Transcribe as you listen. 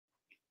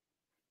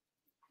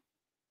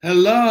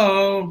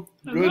Hello.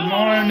 Good Good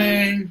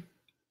morning.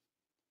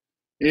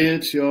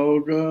 It's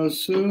Yoga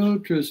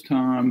Sutras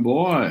time,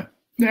 boy.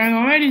 There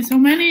are already so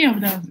many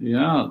of them.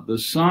 Yeah, the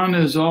sun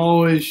is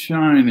always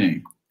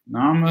shining.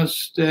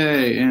 Namaste,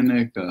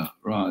 Inika,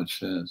 Raj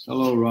says.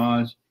 Hello,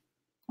 Raj.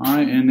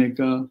 Hi,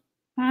 Inika.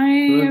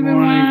 Hi, Good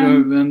everyone.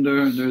 morning,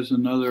 Govinder. There's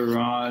another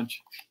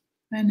Raj.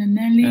 And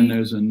Nelly. And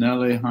there's a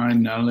Nelly. Hi,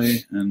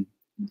 Nelly. And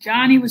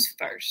Johnny was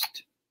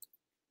first.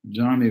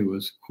 Johnny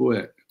was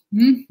quick.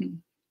 Mm-hmm.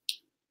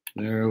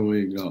 There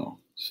we go.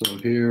 So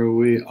here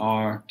we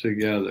are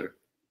together.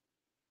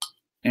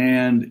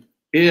 And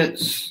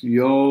it's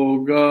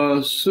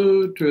Yoga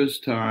Sutras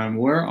time.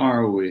 Where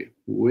are we?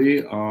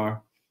 We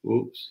are,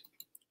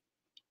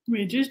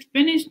 We just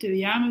finished the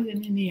yamas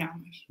and the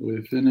niyamas.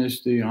 We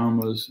finished the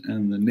yamas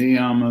and the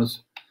niyamas.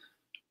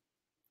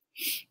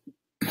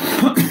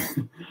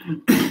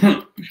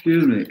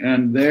 Excuse me.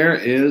 And there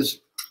is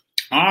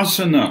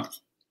asana.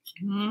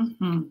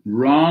 Mm-hmm.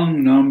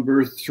 Rung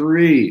number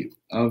 3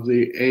 of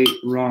the 8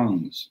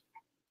 rungs.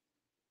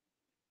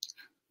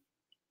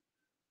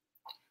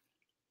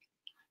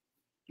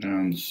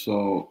 And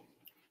so,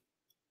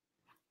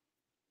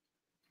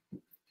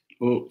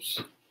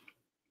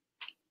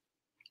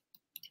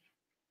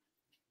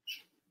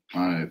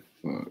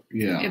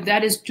 yeah. If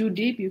that is too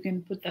deep, you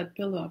can put that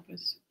pillow up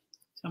with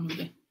some of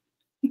the.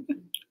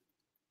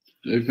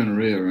 You can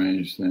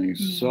rearrange things.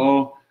 Mm-hmm.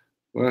 So,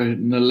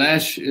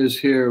 Nilesh is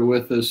here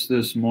with us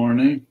this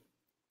morning.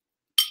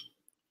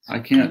 I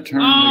can't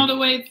turn all the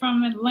way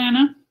from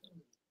Atlanta.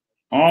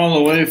 All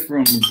the way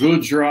from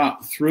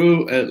Gujarat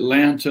through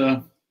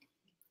Atlanta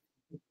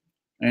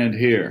and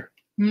here.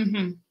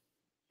 Mm-hmm.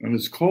 And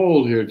it's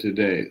cold here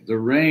today. The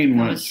rain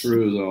went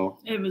through, though.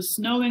 It was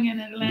snowing in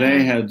Atlanta.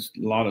 They had a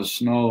lot of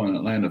snow in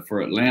Atlanta.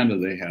 For Atlanta,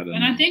 they had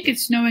And I think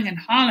it's snowing in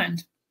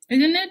Holland,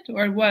 isn't it?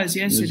 Or it was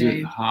yesterday.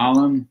 Is it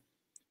Holland?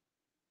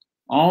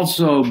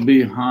 Also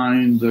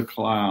behind the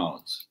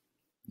clouds.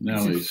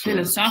 Nelly It's a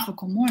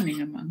philosophical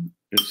morning among.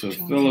 It's a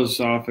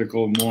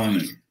philosophical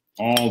morning.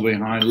 All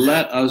behind.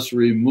 Let us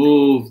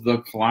remove the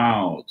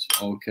clouds,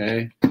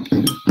 okay?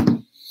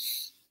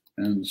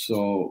 And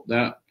so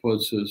that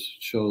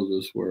shows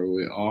us where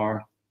we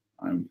are.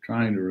 I'm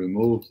trying to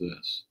remove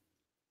this.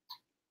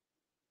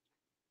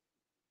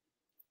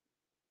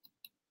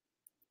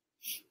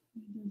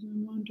 It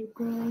doesn't want to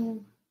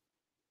go.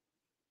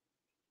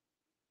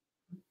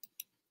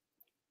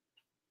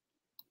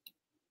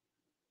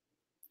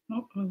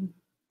 Uh-oh.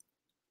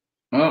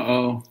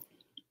 Uh-oh.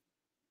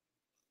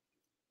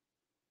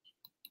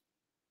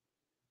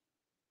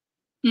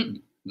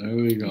 There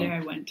we go. There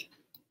I went.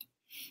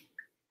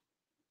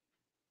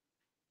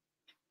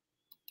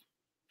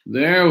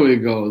 There we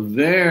go.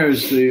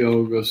 There's the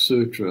Yoga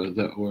Sutra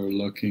that we're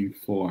looking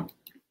for.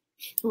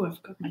 Oh, I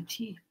forgot my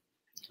tea.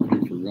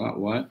 You forgot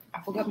what?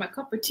 I forgot my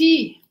cup of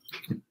tea.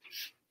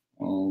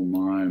 Oh,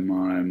 my,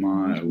 my,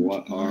 my.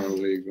 What are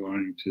we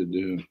going to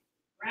do?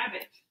 Grab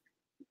it.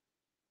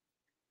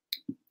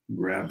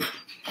 Grab it.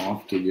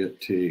 Off to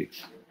get tea.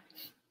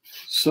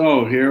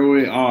 So here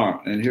we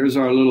are. And here's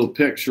our little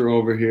picture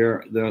over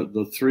here.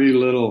 The 3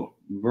 little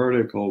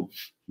vertical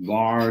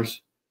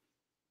bars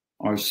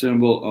are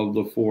symbol of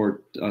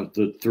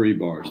the 3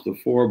 bars. The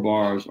 4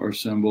 bars are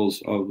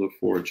symbols of the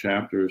 4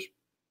 chapters.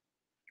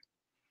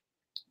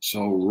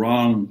 So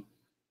rung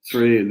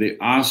 3, the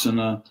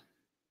asana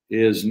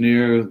is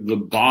near the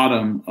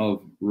bottom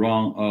of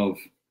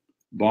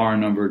bar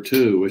number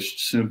 2,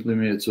 which simply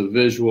means it's a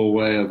visual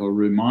way of a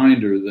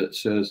reminder that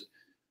says,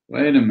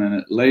 wait a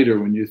minute, later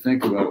when you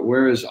think about it,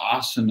 where is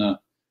asana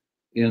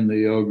in the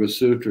Yoga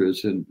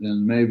Sutras? And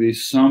maybe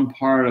some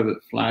part of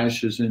it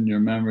flashes in your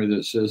memory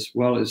that says,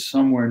 well, it's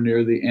somewhere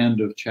near the end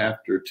of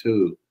chapter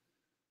 2.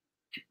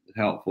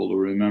 Helpful to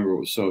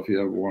remember. So if you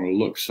ever want to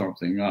look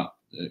something up,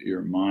 that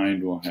your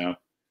mind will have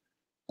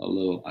a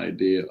little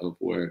idea of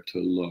where to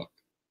look.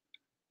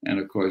 And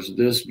of course,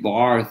 this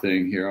bar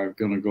thing here, I'm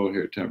going to go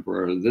here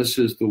temporarily. This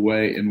is the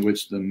way in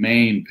which the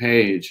main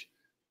page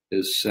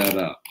is set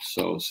up.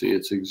 So see,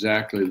 it's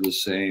exactly the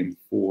same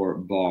 4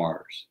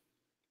 bars.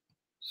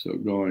 So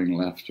going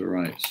left to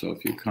right. So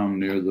if you come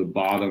near the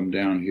bottom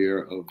down here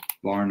of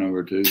bar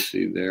number 2,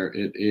 see there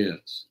it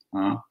is.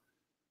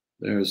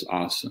 There's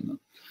asana.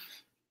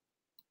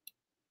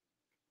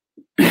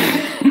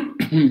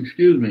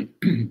 Excuse me.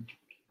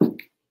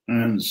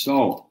 And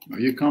so, are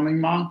you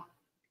coming, Ma?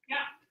 Yeah.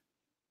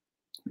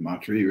 My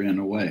tree ran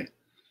away.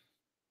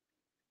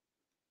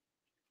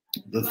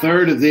 The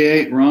 3rd of the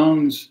 8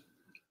 rungs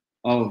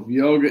of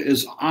yoga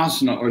is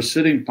asana, or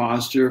sitting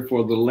posture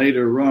for the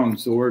later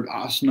rungs. The word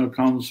asana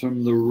comes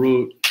from the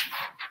root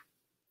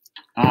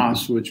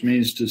as, which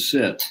means to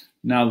sit.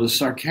 Now, the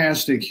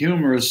sarcastic,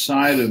 humorous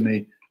side of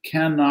me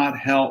cannot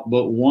help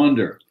but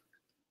wonder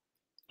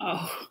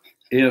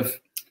if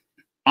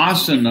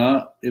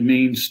asana, it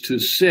means to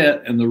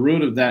sit, and the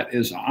root of that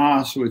is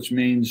as, which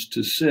means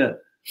to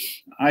sit.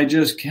 I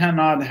just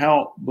cannot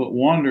help but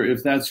wonder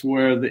if that's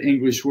where the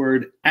English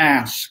word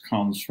ass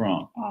comes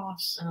from.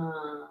 Ass.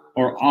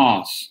 Or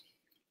as.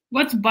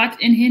 What's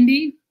butt in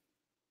Hindi?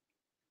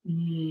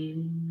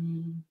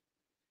 Don't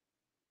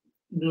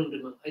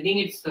remember. I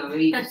think it's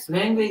very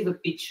slang is the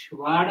pitch.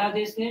 Vada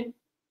they say,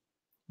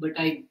 but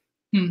I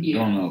don't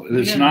know.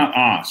 It's not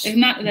us. It's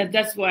not that.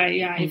 That's why.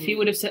 Yeah. If he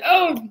would have said,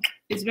 "Oh,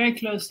 it's very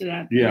close to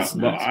that." Yeah,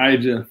 but I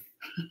just.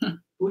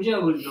 Pooja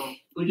would know.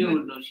 Pooja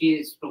would know. She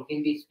is from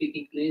Hindi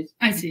speaking place.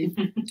 I see.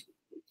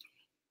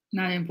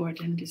 Not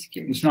important. Just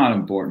curious. It's not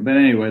important, but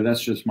anyway,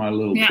 that's just my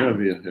little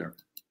trivia here.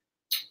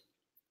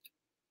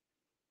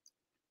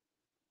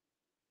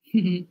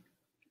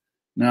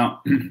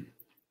 Now,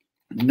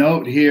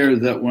 note here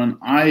that when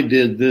I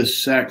did this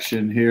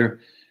section here,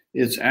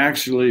 it's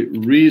actually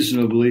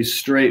reasonably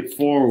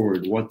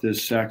straightforward what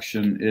this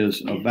section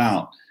is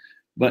about.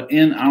 But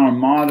in our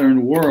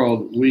modern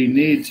world, we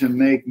need to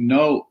make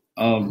note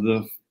of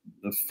the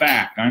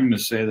fact. I'm going to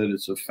say that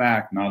it's a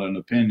fact, not an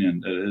opinion.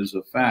 That it is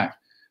a fact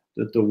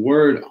that the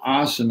word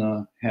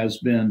asana has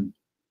been,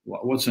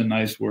 what's a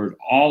nice word,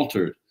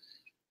 altered.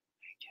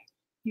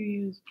 You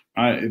use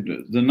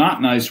the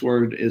not nice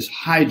word is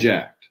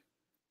hijacked,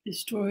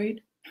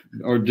 destroyed,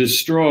 or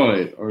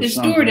destroyed, or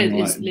distorted.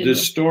 Something like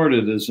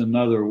distorted is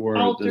another word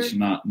altered. That's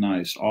not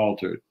nice.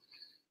 Altered.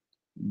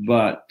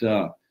 But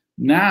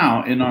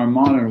now in our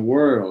modern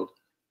world,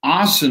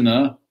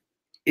 asana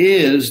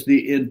is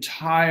the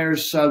entire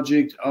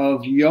subject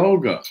of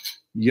yoga.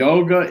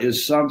 Yoga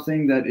is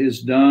something that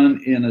is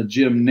done in a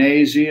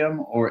gymnasium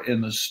or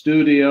in a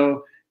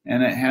studio,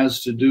 and it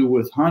has to do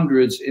with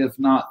hundreds, if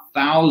not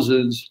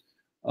thousands,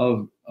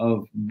 of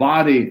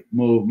body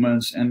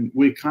movements, and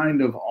we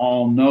kind of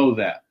all know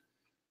that.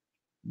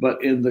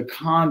 But in the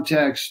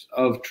context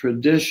of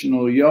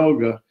traditional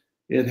yoga,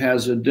 it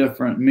has a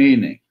different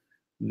meaning.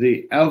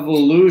 The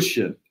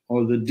evolution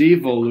or the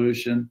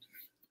devolution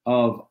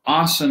of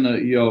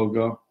asana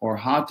yoga or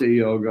hatha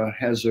yoga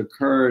has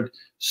occurred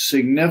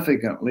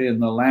significantly in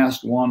the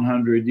last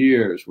 100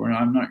 years. Where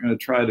I'm not going to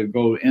try to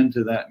go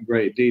into that in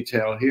great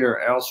detail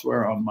here.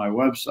 Elsewhere on my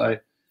website,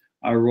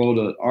 I wrote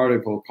an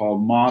article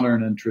called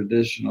Modern and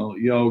Traditional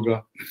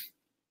Yoga,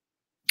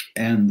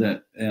 and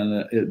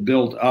it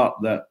built up,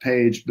 that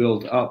page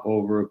built up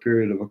over a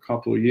period of a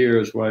couple of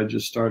years where I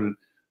just started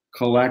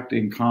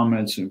collecting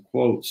comments and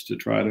quotes to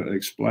try to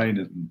explain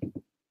it.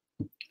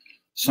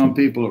 Some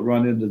people that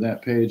run into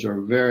that page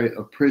are very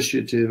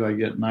appreciative. I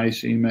get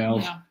nice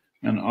emails,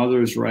 and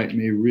others write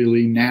me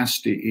really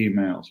nasty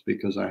emails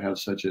because I have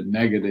such a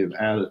negative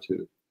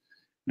attitude.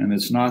 And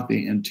it's not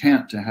the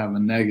intent to have a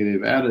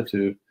negative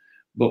attitude,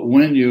 but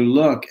when you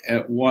look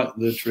at what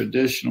the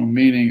traditional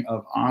meaning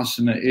of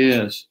asana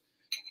is,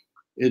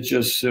 it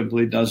just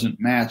simply doesn't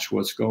match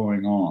what's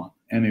going on.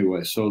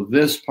 Anyway, so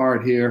this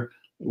part here,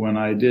 when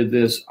I did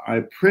this,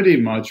 I pretty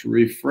much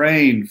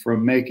refrained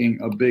from making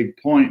a big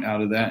point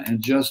out of that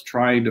and just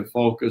trying to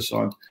focus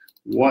on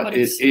what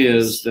it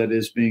is that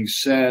is being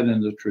said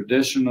in the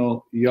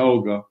traditional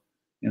yoga.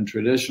 In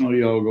traditional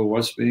yoga,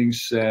 what's being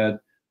said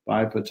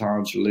by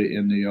Patanjali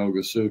in the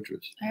Yoga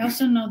Sutras. I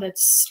also know that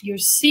your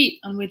seat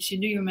on which you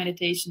do your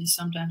meditation is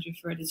sometimes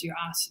referred as your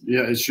asana.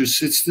 Yeah, it's the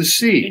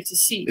seat. It's a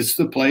seat. It's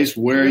the place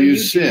where you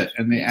sit,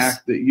 and the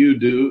act that you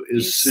do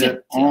is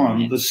sit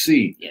on the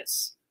seat.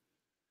 Yes.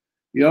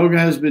 Yoga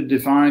has been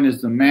defined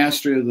as the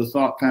mastery of the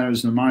thought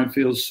patterns in the mind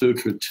field,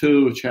 Sutra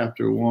 2,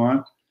 Chapter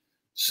 1,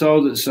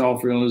 so that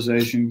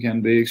self-realization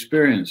can be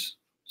experienced.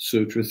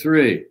 Sutra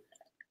 3,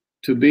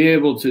 to be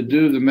able to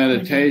do the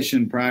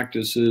meditation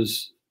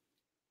practices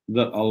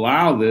that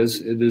allow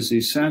this, it is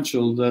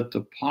essential that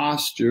the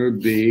posture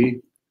be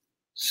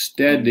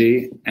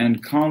steady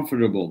and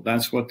comfortable.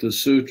 That's what the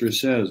sutra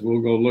says.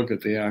 We'll go look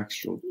at the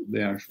actual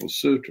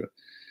sutra.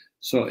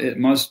 So it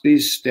must be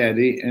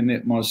steady and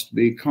it must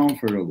be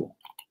comfortable.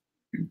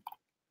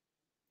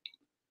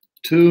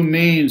 Two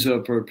means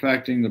of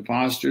perfecting the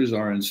postures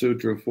are in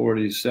Sutra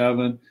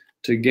 47.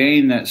 To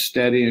gain that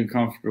steady and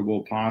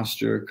comfortable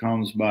posture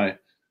comes by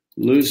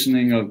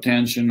loosening of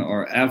tension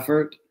or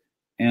effort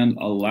and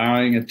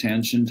allowing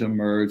attention to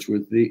merge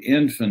with the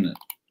infinite.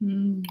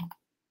 And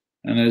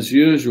as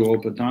usual,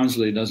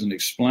 Patanjali doesn't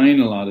explain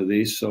a lot of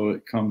these, so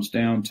it comes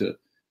down to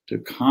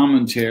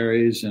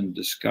commentaries and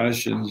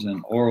discussions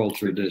and oral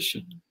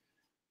tradition.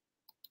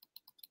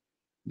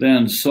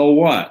 Then, so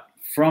what?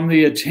 From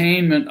the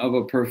attainment of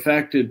a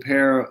perfected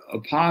pair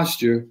of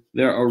posture,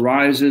 there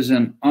arises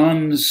an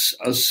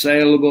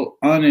unassailable,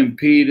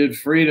 unimpeded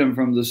freedom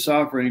from the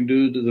suffering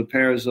due to the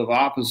pairs of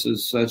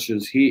opposites such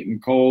as heat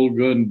and cold,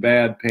 good and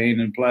bad, pain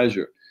and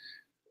pleasure.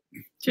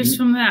 Just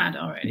from that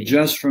already.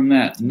 Just from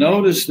that.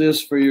 Notice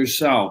this for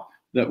yourself,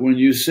 that when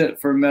you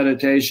sit for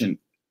meditation,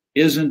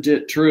 isn't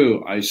it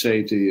true, I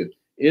say to you,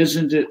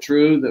 isn't it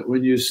true that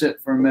when you sit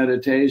for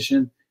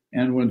meditation,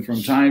 and when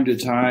from time to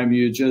time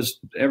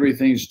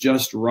everything's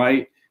just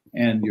right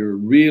and you're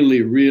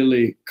really,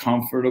 really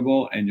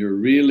comfortable and you're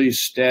really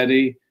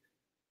steady,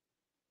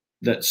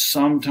 that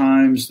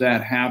sometimes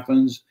that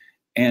happens,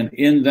 and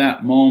in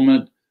that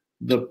moment,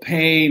 the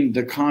pain,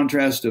 the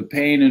contrast of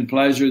pain and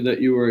pleasure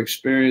that you were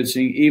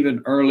experiencing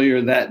even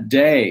earlier that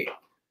day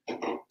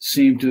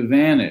seemed to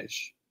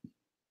vanish.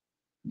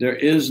 There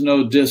is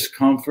no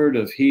discomfort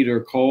of heat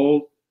or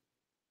cold.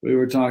 We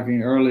were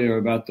talking earlier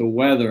about the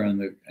weather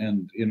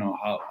and you know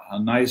how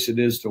nice it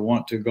is to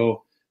want to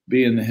go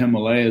be in the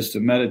Himalayas to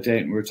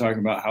meditate, and we're talking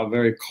about how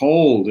very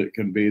cold it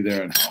can be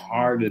there and how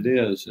hard it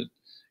is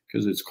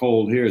because it's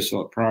cold here.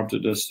 So it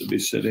prompted us to be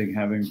sitting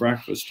having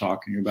breakfast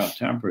talking about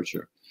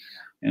temperature.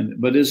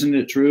 But isn't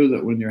it true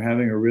that when you're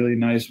having a really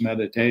nice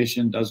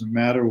meditation, doesn't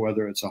matter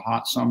whether it's a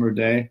hot summer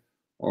day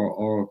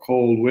or a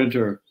cold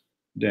winter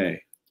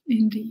day?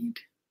 Indeed.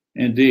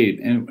 Indeed.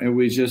 And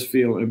we just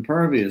feel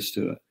impervious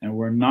to it. And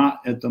we're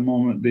not at the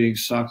moment being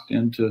sucked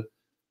into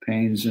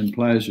pains and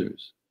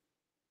pleasures.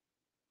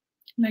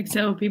 Like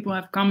several people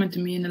have commented to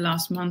me in the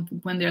last month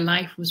when their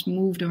life was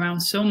moved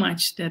around so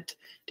much that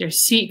their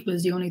seat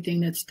was the only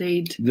thing that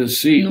stayed. The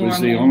seat normal.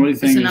 was the only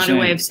thing. It's another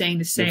way of saying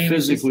the same.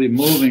 Physically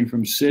moving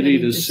from city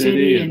to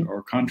city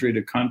or country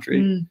to country,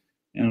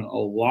 and a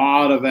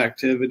lot of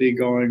activity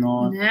going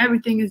on. And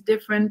everything is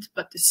different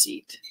but the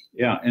seat.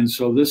 Yeah, and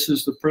so this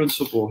is the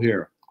principle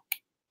here,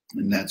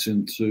 and that's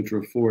in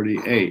Sutra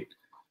 48.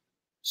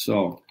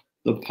 So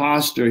the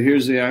posture,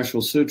 here's the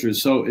actual sutra.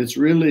 So it's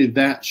really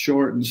that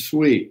short and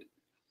sweet.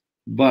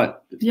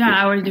 But yeah,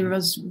 I already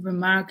was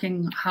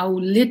remarking how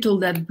little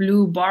that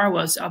blue bar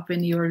was up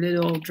in your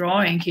little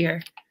drawing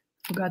here.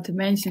 Forgot to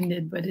mention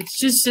it, but it's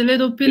just a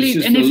little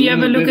pilly. And if you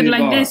ever look at it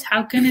like this,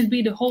 how can it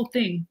be the whole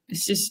thing?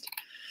 It's just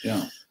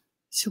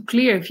so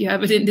clear if you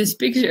have it in this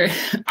picture.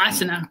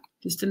 Asana,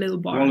 just a little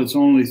bar. Well, it's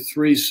only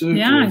 3 sutras.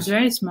 Yeah, it's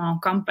very small,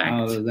 compact.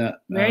 Out of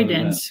that, very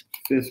dense.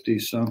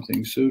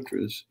 50-something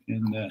sutras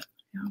in that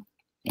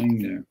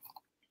thing there.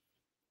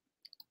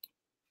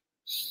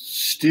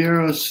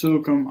 Sthira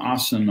Sukham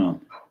Asana.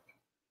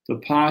 The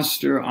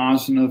posture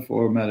asana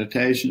for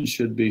meditation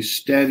should be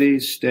steady,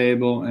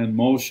 stable, and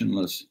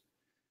motionless,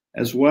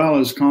 as well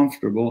as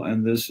comfortable,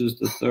 and this is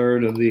the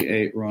third of the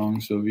 8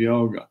 rungs of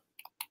yoga.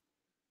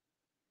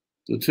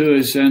 The 2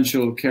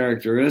 essential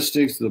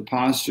characteristics of the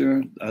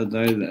posture,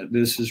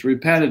 this is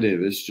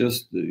repetitive. It's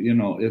just, you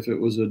know, if it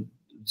was a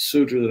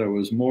sutra that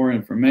was more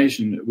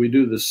information, we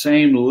do the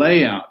same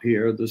layout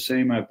here,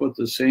 I put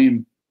the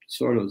same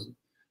sort of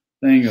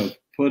thing of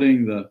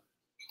putting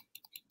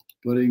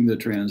the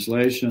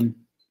translation,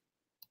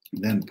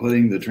 then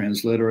putting the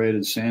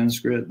transliterated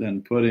Sanskrit,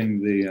 then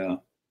putting the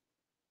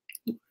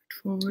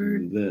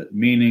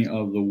meaning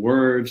of the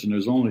words, and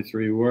there's only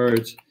 3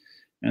 words,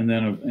 and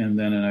then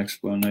an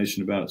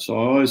explanation about it. So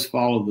I always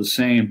follow the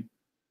same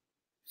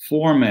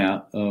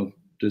format of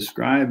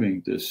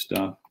describing this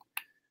stuff,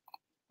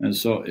 and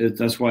so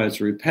that's why it's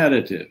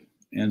repetitive.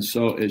 And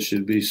so it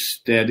should be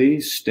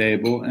steady,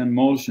 stable, and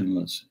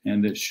motionless,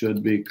 and it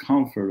should be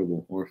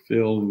comfortable or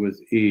filled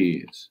with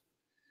ease.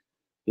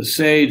 The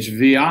sage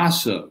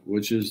Vyasa,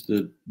 which is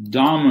the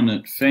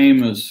dominant,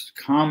 famous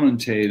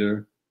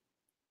commentator,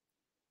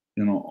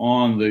 you know,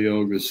 on the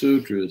Yoga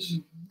Sutras,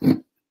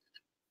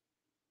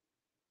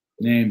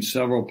 named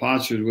several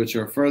postures which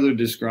are further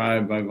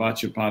described by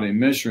Vachapati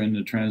Mishra in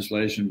the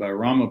translation by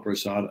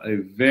Ramaprasad,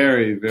 a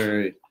very,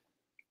 very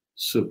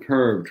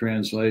superb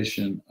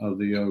translation of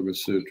the Yoga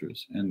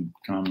Sutras and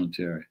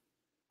commentary.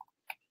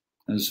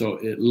 And so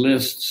it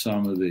lists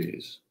some of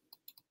these.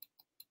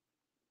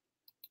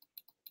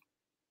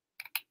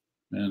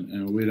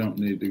 And we don't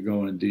need to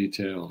go in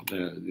detail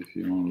there. If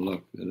you want to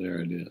look, there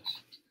it is.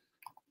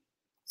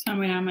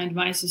 Swami Rama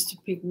advises to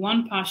pick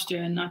one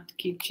posture and not to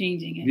keep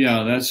changing it.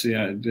 Yeah, that's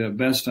the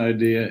best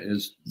idea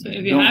is. So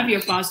if you have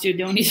your posture,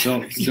 don't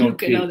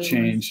keep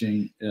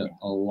changing it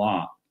a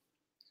lot.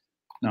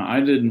 Now,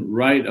 I didn't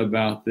write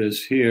about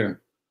this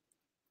here,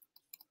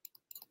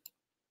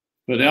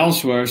 but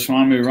elsewhere,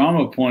 Swami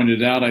Rama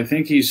pointed out, I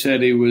think he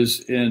said he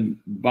was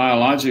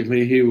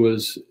biologically, he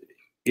was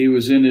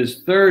in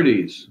his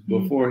 30s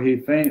before he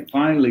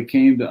finally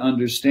came to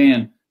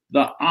understand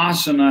the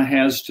asana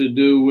has to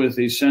do with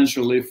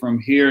essentially from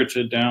here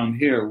to down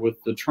here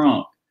with the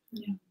trunk.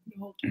 Yeah, the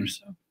whole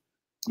torso.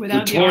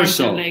 Without the torso, arms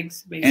and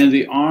legs, basically. And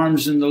the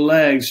arms and the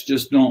legs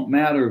just don't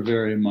matter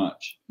very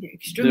much.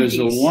 There's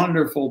a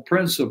wonderful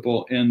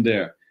principle in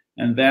there,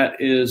 and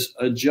that is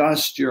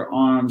adjust your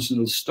arms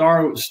and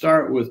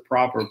start with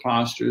proper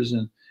postures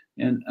and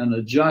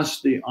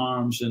adjust the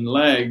arms and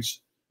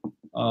legs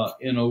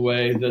in a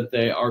way that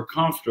they are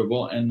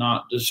comfortable and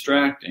not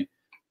distracting.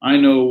 I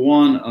know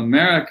one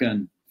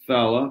American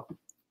fella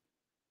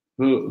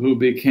who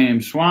became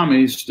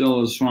Swami,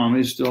 still a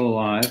Swami, still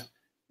alive,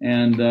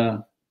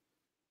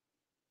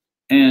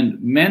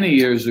 and many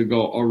years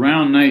ago,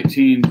 around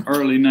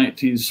early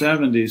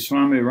 1970s,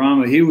 Swami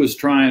Rama, he was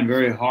trying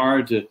very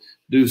hard to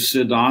do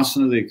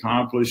Siddhasana, the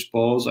accomplished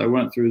pose. I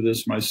went through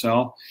this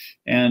myself.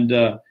 And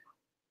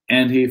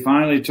he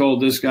finally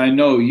told this guy,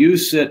 no, you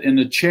sit in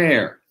a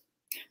chair.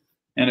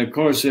 And of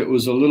course, it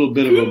was a little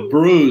bit of a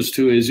bruise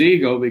to his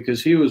ego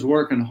because he was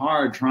working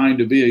hard trying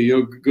to be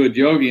a good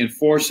yogi and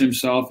force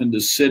himself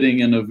into sitting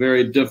in a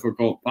very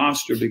difficult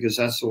posture because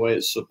that's the way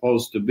it's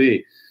supposed to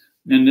be.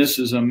 And this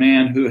is a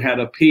man who had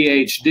a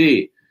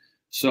PhD,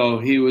 so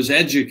he was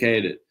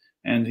educated,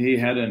 and he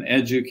had an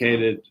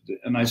educated,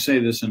 and I say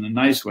this in a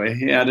nice way,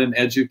 he had an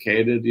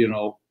educated,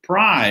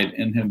 pride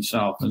in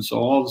himself. And so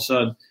all of a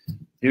sudden,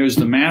 here's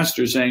the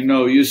master saying,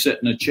 no, you sit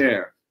in a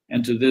chair.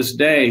 And to this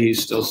day, he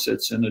still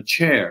sits in a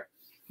chair.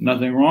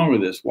 Nothing wrong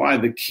with this. Why?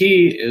 The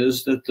key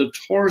is that the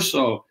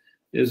torso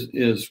is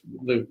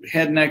the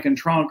head, neck, and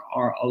trunk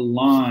are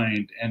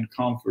aligned and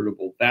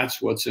comfortable.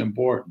 That's what's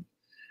important.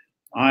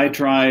 I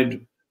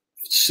tried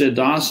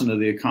Siddhasana,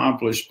 the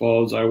accomplished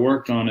pose. I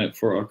worked on it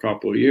for a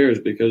couple of years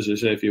because they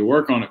say if you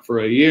work on it for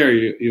a year,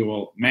 you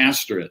will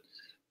master it.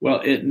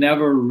 Well, it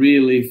never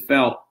really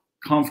felt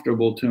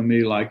comfortable to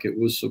me like it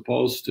was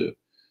supposed to.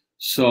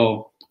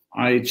 So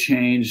I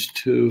changed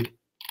to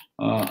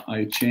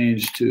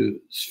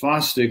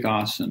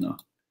Svastikasana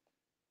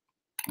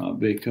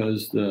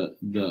because the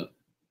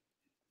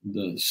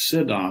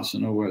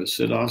Siddhasana, where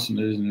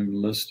Siddhasana isn't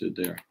even listed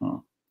there,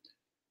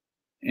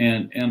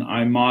 and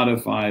I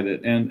modified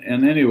it. And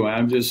anyway,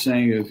 I'm just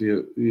saying if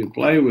you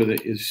play with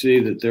it, you see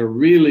that there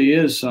really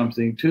is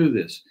something to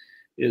this.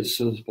 It's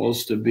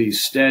supposed to be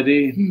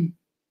steady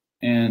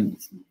and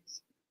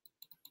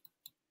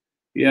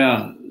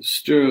yeah,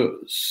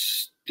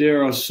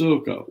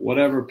 Sthirasukha,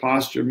 whatever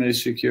posture may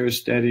secure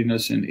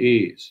steadiness and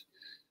ease.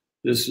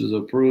 This is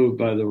approved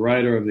by the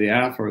writer of the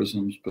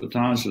aphorisms.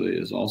 Patanjali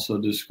is also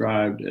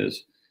described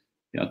as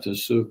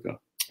Yatasukha.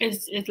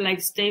 It's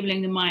like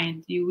stabling the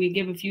mind. We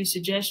give a few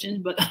suggestions,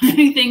 but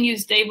anything you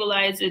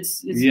stabilize,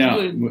 it's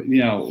good.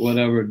 Yeah,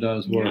 whatever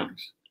does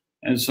works.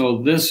 And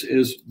so this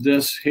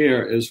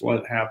here is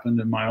what happened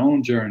in my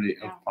own journey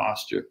of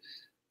posture.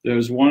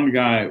 There's one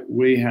guy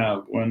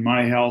when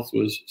my health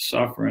was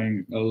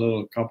suffering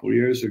a couple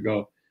years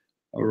ago,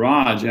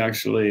 Raj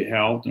actually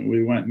helped, and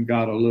we went and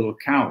got a little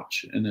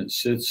couch, and it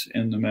sits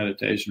in the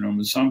meditation room.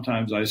 And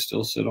sometimes I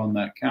still sit on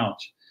that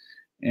couch.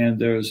 And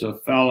there's a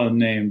fellow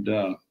named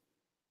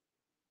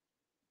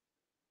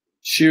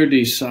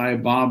Shirdi Sai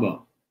Baba,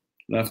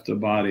 left the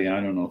body, I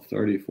don't know,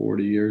 30,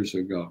 40 years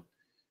ago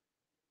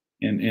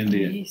in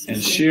India. And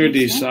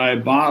Shirdi Sai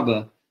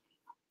Baba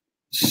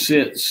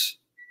sits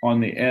on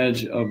the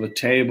edge of a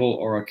table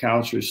or a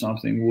couch or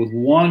something with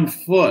one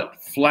foot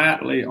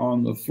flatly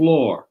on the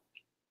floor.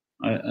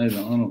 I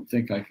don't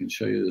think I can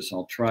show you this.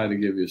 I'll try to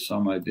give you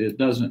some idea. It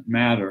doesn't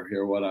matter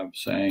here what I'm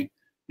saying.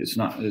 It's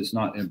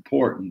not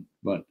important,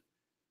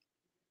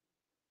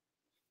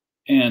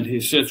 and he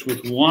sits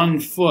with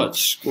one foot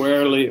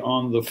squarely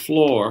on the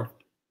floor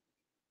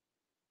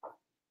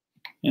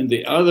and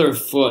the other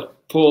foot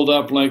pulled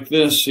up like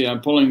this. See,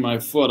 I'm pulling my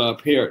foot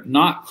up here,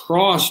 not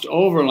crossed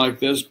over like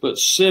this, but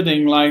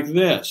sitting like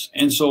this.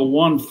 And so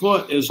one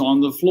foot is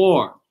on the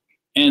floor.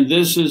 And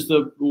this is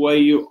the way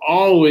you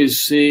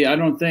always see. I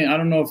don't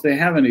know if they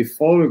have any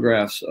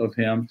photographs of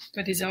him.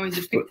 But he's always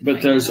a picture.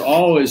 But there's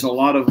always a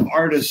lot of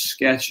artist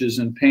sketches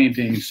and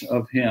paintings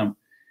of him.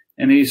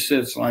 And he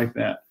sits like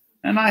that.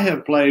 And I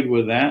have played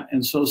with that.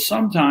 And so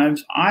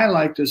sometimes I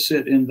like to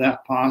sit in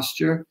that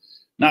posture,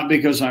 not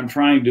because I'm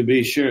trying to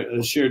be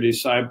Shirdi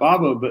Sai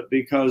Baba, but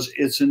because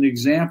it's an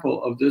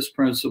example of this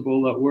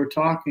principle that we're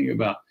talking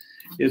about.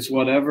 It's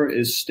whatever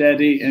is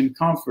steady and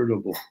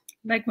comfortable.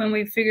 Like when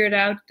we figured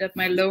out that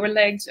my lower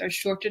legs are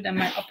shorter than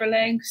my upper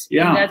legs.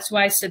 Yeah. And that's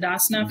why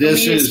Siddhasana for me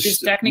is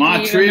just technically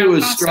Matri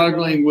was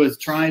struggling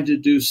with trying to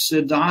do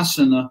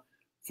Siddhasana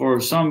for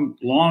some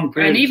long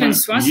period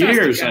of time,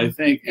 years, I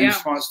think, in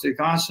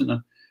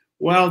Swastikasana.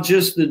 Well,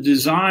 just the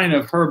design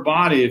of her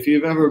body, if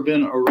you've ever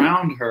been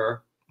around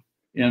her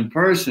in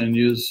person,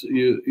 you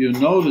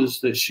notice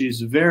that she's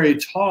very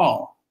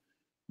tall.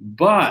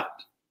 But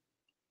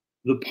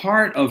the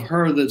part of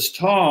her that's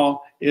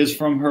tall is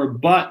from her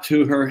butt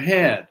to her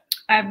head.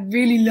 I have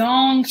really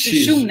long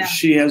sushumna.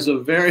 She has a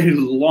very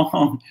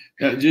long,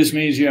 that just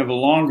means you have a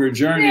longer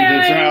journey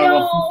to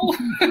travel.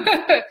 I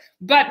know.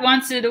 But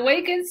once it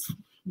awakens,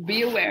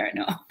 be aware,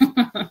 no.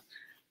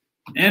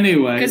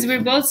 Anyway, because we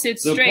both sit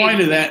straight. The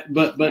point of that,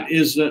 but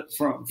is that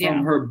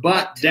from her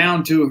butt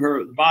down to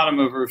the bottom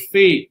of her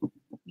feet,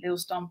 little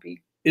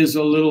stumpy, is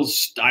a little.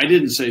 I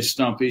didn't say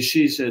stumpy.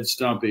 She said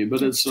stumpy,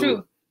 but it's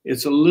true.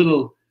 It's a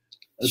little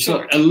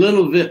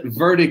bit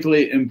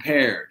vertically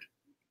impaired,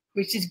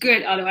 which is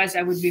good. Otherwise,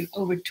 I would be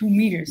over 2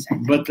 meters.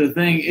 But the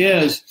thing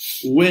is,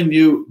 when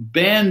you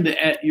bend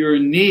at your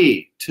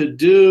knee to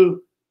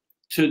do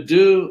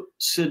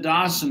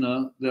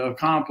Siddhasana, the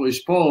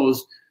accomplished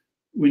pose,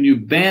 when you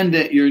bend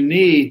at your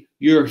knee,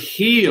 your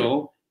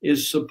heel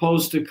is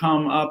supposed to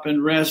come up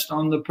and rest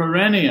on the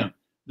perineum,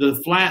 the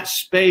flat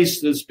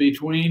space that's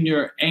between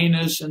your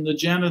anus and the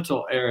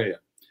genital area.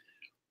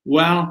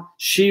 Well,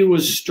 she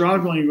was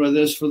struggling with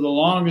this for the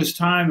longest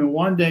time. And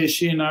one day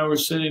she and I were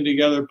sitting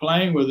together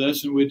playing with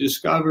this, and we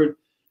discovered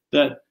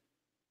that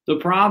the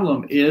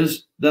problem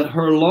is that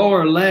her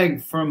lower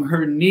leg from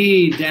her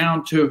knee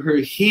down to her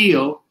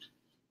heel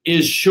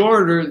is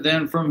shorter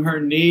than from her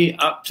knee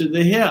up to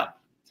the hip.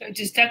 So it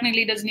just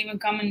technically doesn't even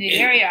come in the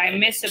area. I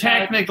miss about.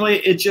 Technically,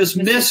 it just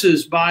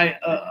misses by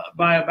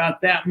about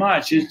that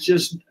much. It's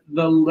just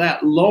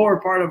that lower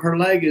part of her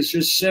leg is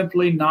just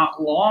simply not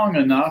long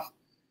enough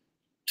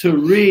to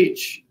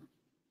reach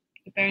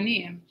the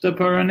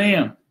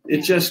perineum.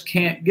 It just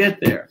can't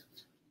get there.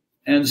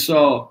 And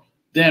so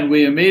then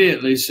we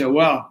immediately say,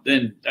 well,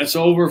 then that's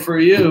over for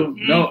you.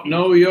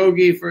 No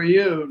yogi for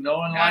you.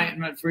 No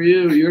enlightenment for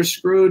you. You're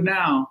screwed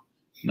now.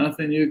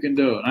 Nothing you can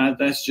do.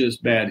 That's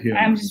just bad humor.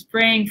 I'm just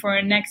praying for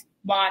a next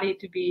body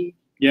to be.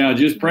 Yeah,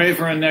 just pray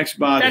for a next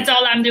body. That's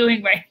all I'm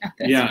doing right now.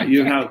 Yeah,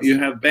 you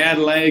have bad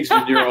legs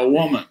and you're a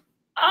woman.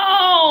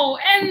 Oh,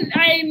 and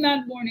I'm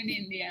not born in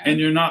India. And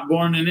you're not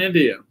born in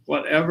India.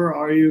 Whatever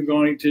are you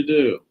going to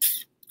do?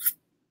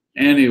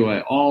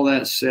 Anyway, all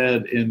that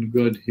said in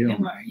good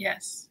humor.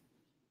 Yes.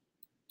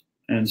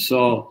 And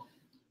so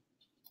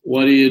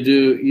what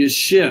do? You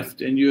shift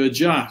and you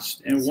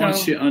adjust. And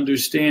once you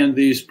understand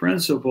these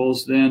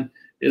principles, then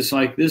it's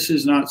like this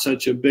is not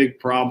such a big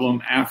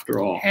problem after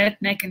all. Head,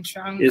 neck, and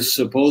trunk. It's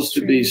supposed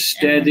to be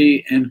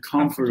steady and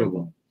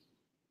comfortable.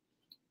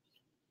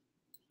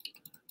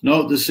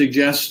 Note the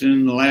suggestion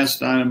in the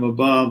last item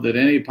above that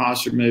any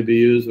posture may be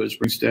used which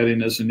brings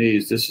steadiness and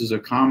ease. This is a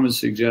common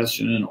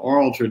suggestion in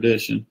oral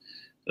tradition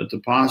that the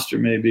posture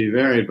may be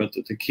varied, but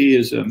that the key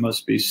is that it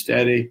must be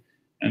steady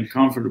and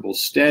comfortable.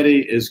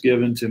 Steady is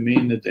given to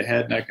mean that the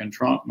head, neck, and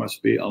trunk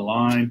must be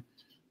aligned,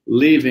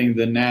 leaving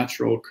the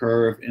natural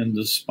curve in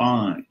the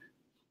spine.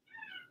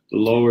 The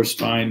lower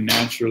spine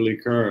naturally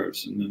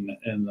curves, and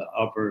the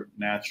upper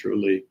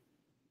naturally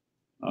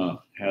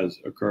has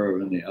a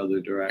curve in the other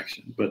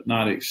direction, but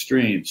not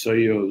extreme. So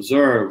you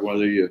observe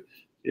whether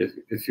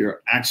if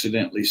you're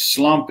accidentally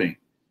slumping,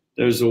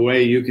 there's a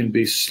way you can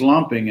be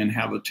slumping and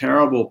have a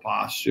terrible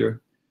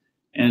posture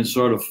and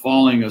sort of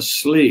falling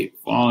asleep,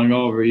 falling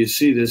over. You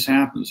see this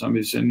happen.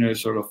 Somebody's sitting there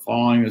sort of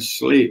falling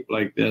asleep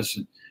like this.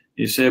 And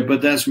you say,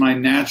 but that's my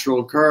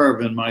natural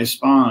curve in my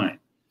spine.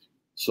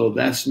 So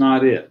that's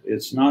not it.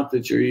 It's not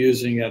that you're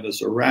using it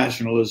as a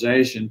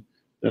rationalization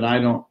that I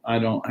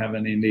don't have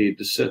any need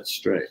to sit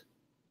straight.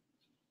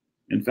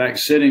 In fact,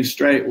 sitting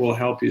straight will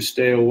help you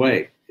stay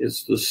awake.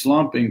 It's the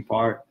slumping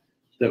part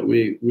that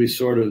we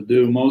sort of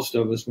do, most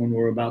of us, when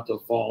we're about to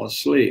fall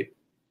asleep.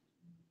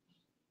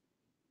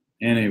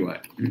 Anyway,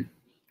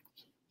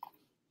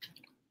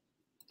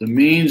 the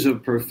means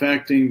of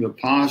perfecting the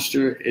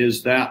posture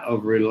is that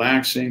of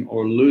relaxing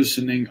or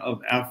loosening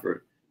of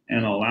effort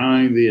and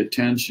allowing the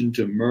attention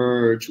to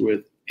merge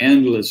with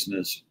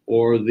endlessness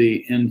or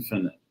the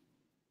infinite.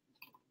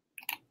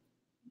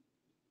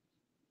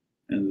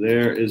 And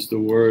there is the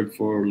word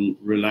for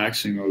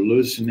relaxing or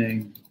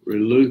loosening,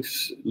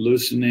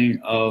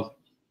 loosening of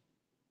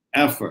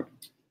effort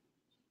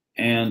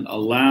and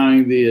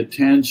allowing the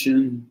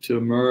attention to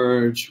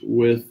merge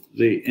with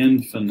the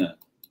infinite.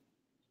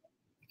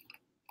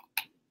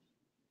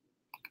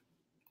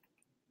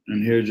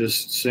 And here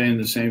just saying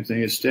the same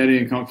thing. A steady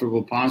and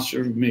comfortable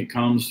posture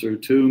comes through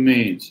two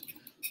means: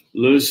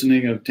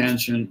 loosening of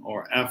tension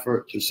or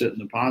effort to sit in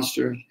the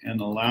posture and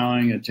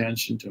allowing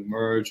attention to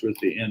merge with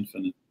the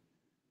infinite.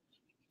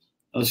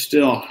 A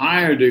still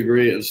higher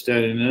degree of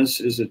steadiness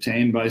is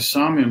attained by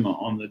samyama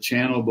on the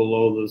channel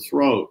below the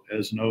throat,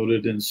 as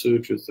noted in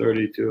Sutra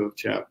 32 of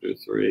Chapter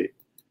 3.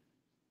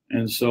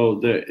 And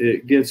so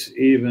it gets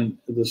even,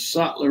 the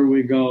subtler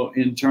we go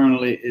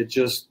internally,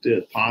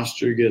 the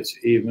posture gets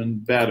even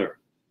better.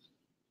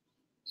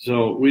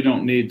 So we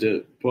don't need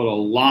to put a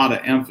lot of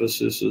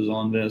emphasis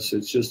on this.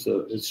 It's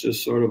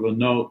just sort of a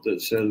note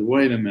that says,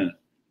 wait a minute,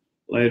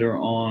 later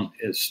on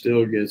it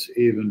still gets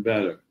even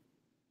better.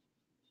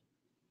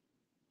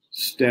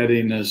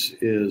 Steadiness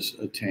is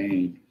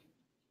attained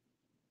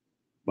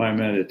by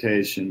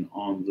meditation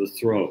on the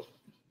throat.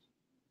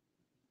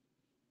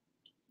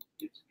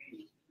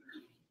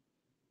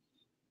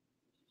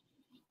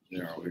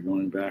 There, are we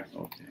going back?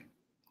 Okay.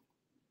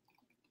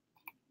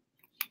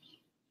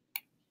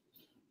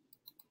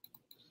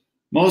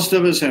 Most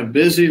of us have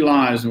busy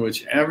lives in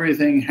which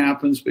everything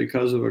happens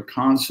because of a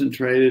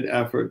concentrated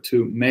effort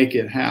to make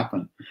it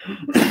happen.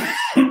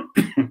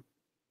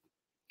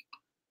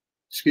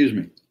 Excuse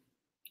me.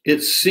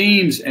 It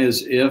seems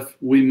as if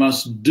we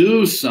must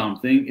do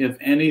something if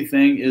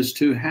anything is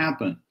to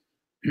happen.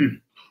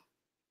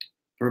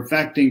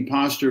 Perfecting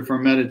posture for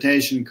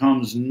meditation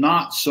comes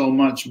not so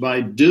much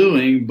by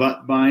doing,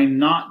 but by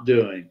not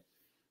doing.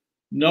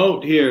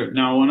 Note here,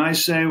 now when I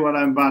say what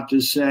I'm about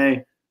to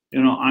say,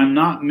 I'm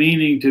not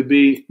meaning to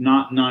be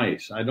not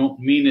nice. I don't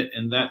mean it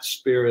in that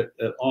spirit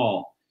at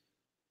all.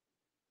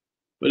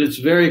 But it's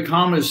very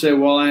common to say,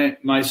 well,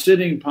 my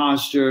sitting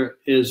posture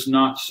is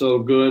not so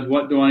good.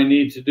 What do I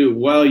need to do?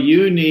 Well,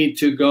 you need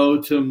to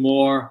go to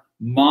more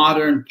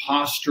modern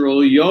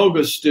postural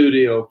yoga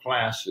studio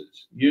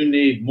classes. You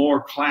need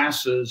more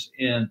classes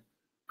in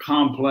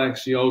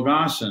complex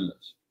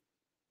yogasanas.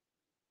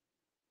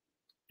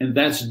 And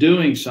that's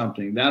doing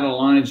something. That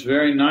aligns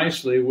very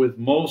nicely with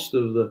most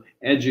of the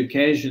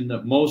education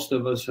that most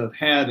of us have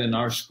had in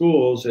our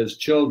schools as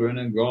children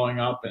and growing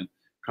up in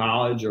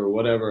college or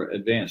whatever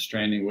advanced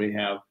training we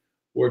have.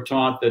 We're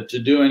taught that to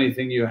do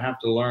anything, you have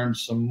to learn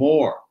some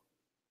more,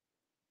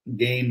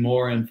 gain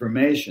more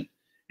information.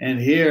 And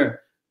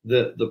here,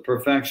 the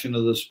perfection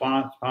of the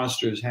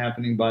posture is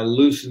happening by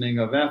loosening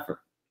of effort.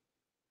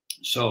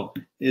 So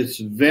it's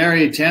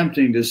very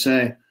tempting to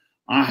say,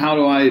 how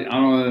do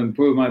I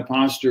improve my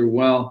posture?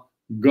 Well,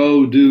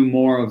 go do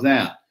more of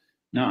that.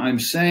 Now, I'm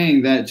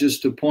saying that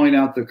just to point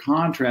out the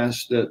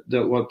contrast that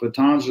what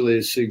Patanjali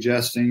is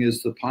suggesting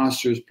is the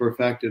posture is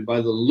perfected by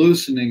the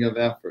loosening of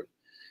effort.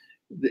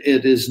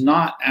 It is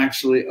not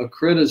actually a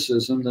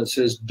criticism that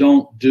says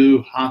don't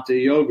do hatha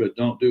yoga,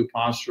 don't do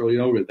postural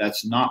yoga.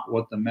 That's not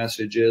what the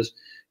message is,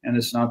 and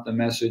it's not the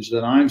message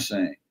that I'm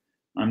saying.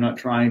 I'm not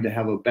trying to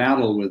have a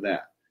battle with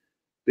that,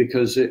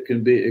 because it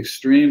can be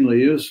extremely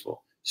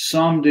useful.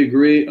 Some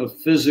degree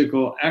of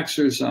physical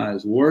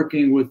exercise,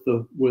 working with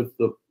the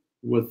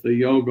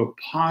yoga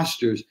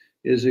postures,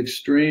 is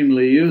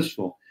extremely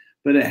useful,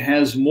 but it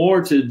has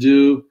more to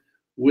do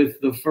with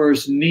the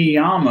first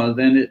niyama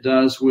than it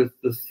does with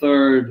the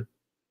third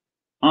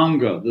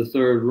anga, the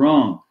third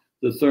rung.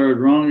 The third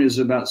rung is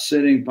about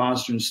sitting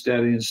posture and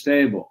steady and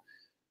stable.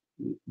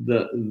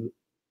 The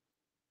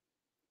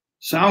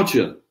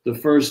Saucha, the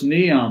first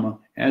niyama,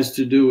 has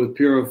to do with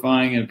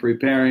purifying and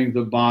preparing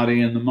the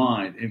body and the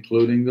mind,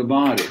 including the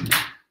body.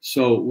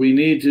 So we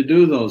need to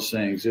do those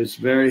things. It's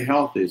very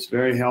healthy. It's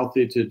very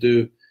healthy to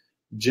do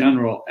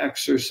general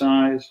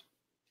exercise.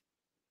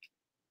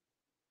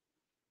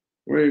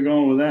 Where are you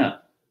going with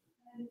that?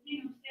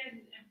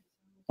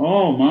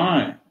 Oh,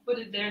 my. Put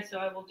it there so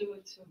I will do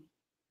it soon.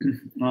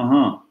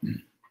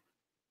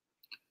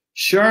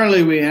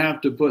 Surely we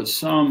have to put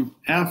some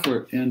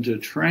effort into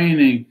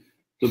training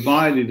the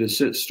body to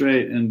sit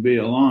straight and be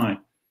aligned.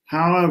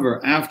 However,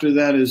 after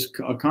that is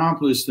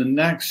accomplished, the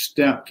next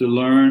step to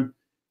learn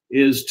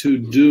is to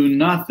do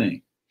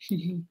nothing,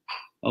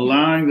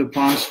 allowing the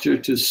posture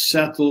to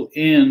settle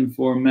in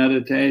for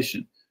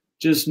meditation.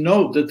 Just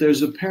note that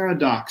there's a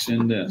paradox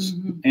in this,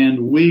 and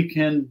we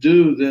can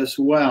do this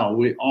well.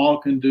 We all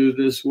can do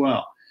this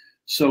well.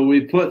 So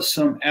we put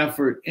some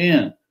effort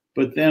in,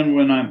 but then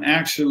when I'm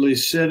actually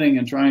sitting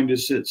and trying to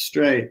sit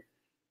straight,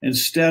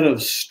 instead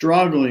of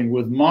struggling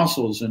with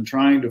muscles and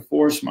trying to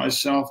force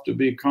myself to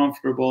be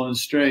comfortable and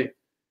straight,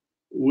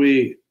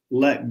 we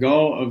let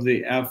go of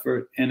the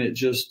effort, and it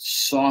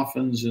just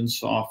softens and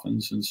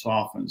softens and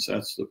softens.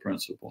 That's the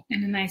principle.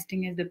 And the nice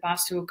thing is the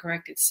posture will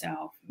correct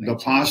itself. The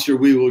posture,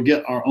 we will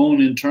get our own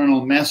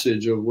internal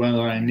message of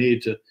whether I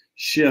need to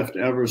shift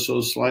ever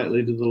so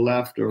slightly to the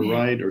left or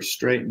right, or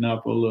straighten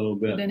up a little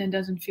bit. Then it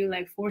doesn't feel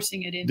like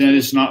forcing it in. Then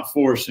it's not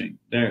forcing.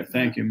 There,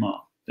 thank you,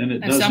 Mom. Then it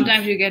doesn't.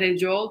 Sometimes you get a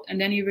jolt, and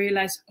then you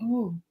realize,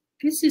 oh,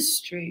 this is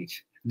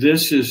straight.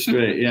 This is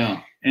straight,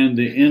 yeah. And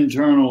the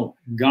internal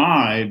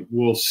guide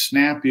will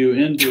snap you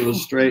into a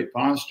straight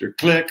posture.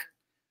 Click.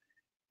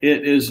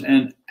 It is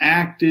an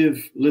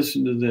active,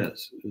 listen to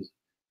this. It's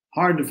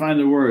hard to find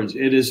the words.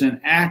 It is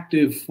an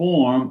active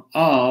form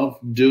of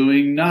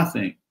doing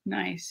nothing.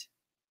 Nice.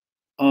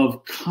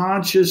 Of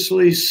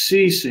consciously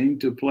ceasing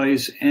to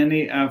place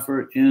any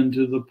effort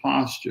into the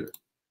posture.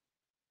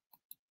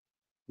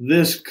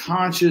 This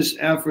conscious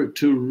effort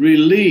to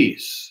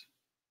release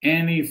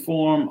any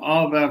form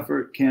of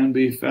effort can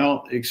be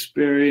felt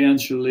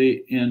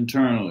experientially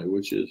internally,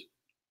 which is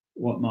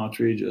what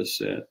Matri just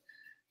said.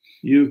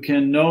 You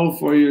can know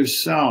for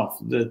yourself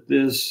that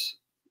this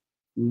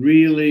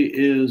really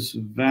is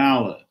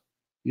valid,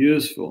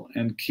 useful,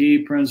 and key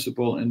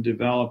principle in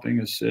developing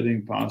a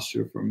sitting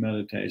posture for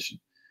meditation.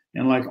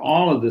 And like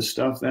all of this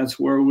stuff, that's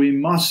where we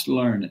must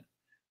learn it.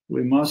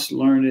 We must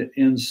learn it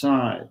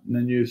inside. And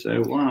then you say,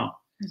 wow.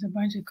 There's a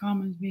bunch of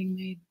comments being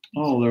made.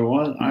 Oh, there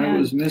was? Yeah. I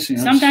was missing.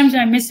 Sometimes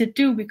I miss it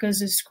too, because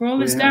the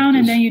scroll is down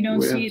and then you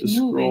don't see it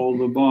moving. Scroll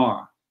the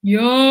bar.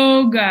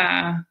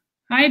 Yoga.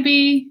 Hi,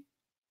 B.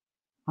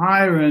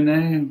 Hi,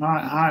 Renee.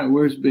 Hi.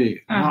 Where's B?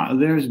 Hi,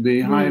 there's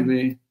B. Hi,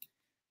 B.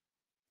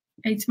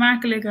 Eet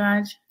smakelijk,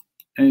 Raj.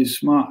 Eet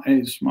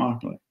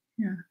smakelijk.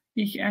 Ja.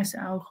 Ich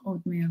esse auch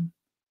Oatmeal.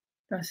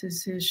 Das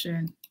ist sehr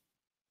schön.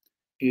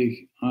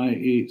 I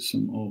eat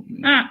some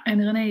oatmeal. En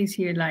Renee is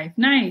here live.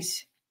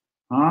 Nice.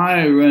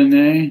 Hi,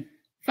 Renee.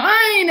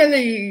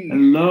 Finally.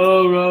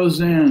 Hello,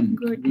 Roseanne.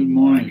 Good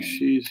morning.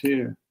 She's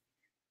here.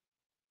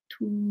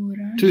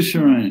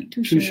 Tusharine,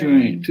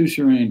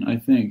 I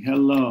think.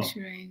 Hello.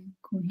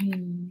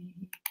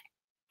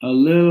 A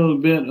little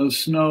bit of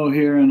snow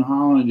here in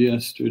Holland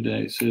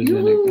yesterday, says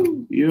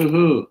Yoo-hoo.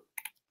 Yoo-hoo.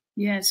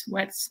 Yes,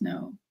 wet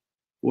snow.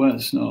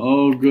 Wet snow.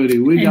 Oh, goody.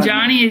 We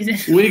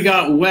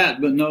got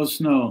wet, but no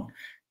snow.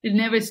 It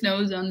never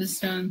snows on the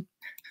sun.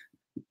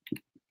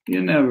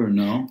 You never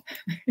know.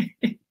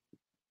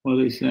 What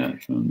is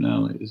that from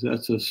Nellie?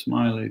 That's a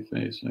smiley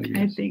face, I guess.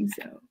 I think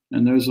so.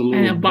 And there's a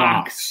little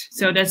box.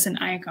 So that's an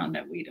icon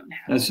that we don't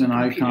have. That's an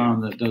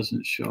icon that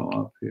doesn't show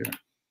up here.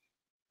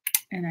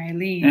 And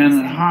Eileen.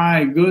 And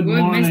hi, good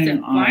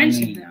morning,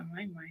 Eileen.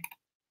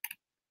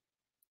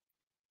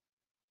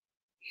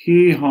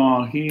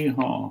 Hee-haw,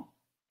 hee-haw.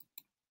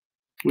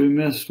 We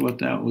missed what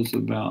that was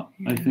about.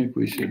 Yeah. I think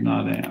we should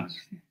not ask.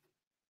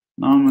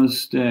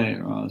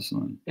 Namaste,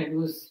 Rosalind. That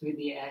was with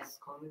the ass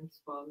comments,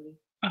 probably.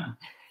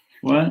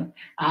 What?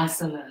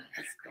 Asana.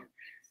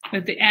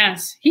 With the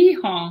ass.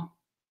 Hee-haw.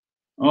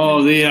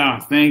 Oh,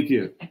 thank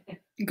you.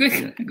 Good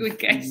catch. Good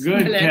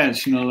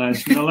catch,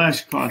 Nilesh.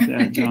 Nilesh caught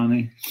that,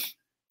 Johnny.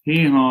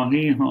 Hee-haw,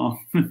 hee-haw.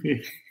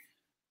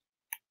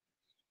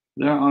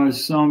 There are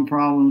some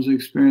problems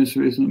experienced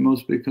recently,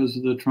 most because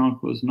the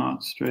trunk was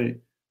not straight.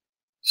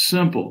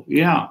 Simple.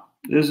 Yeah.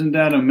 Isn't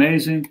that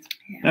amazing?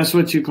 Yeah. That's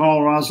what you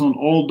call, Rosalind,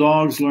 old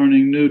dogs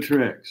learning new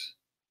tricks.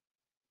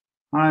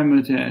 Hi,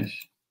 Mitesh.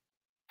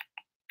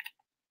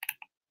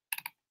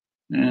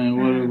 And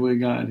what have we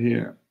got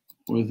here?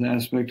 With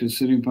aspect of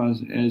sitting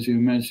posture, as you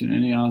mentioned,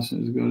 any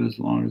asana is good as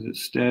long as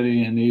it's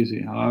steady and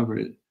easy. However,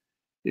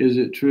 is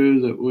it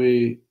true that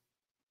we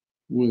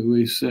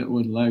sit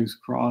with legs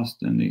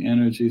crossed and the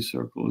energy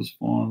circle is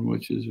formed,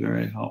 which is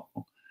very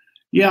helpful?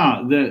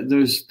 Yeah,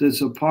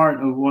 there's a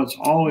part of what's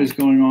always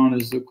going on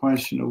is the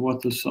question of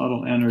what the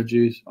subtle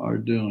energies are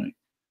doing.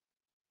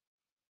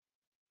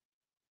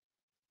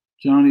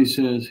 Johnny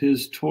says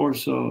his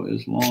torso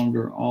is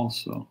longer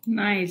also.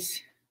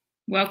 Nice.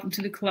 Welcome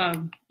to the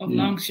club of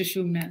long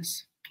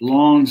sushumnas.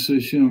 Long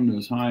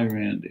sushumnas. Hi,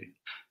 Randy.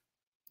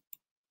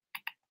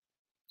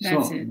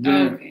 That's it.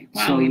 Okay.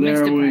 Wow, so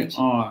there we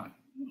are.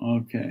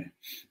 Okay.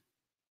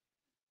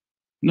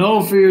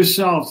 Know for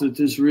yourself that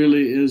this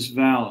really is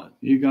valid.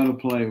 You got to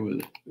play with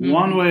it. Mm-hmm.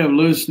 One way of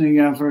loosening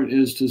effort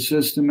is to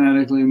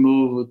systematically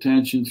move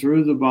attention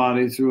through the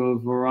body through a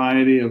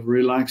variety of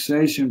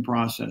relaxation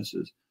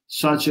processes,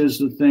 such as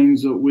the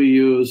things that we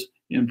use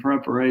in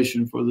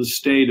preparation for the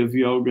state of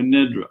yoga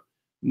nidra,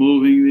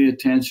 moving the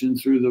attention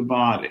through the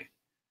body.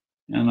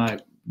 And I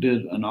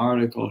did an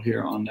article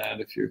here on that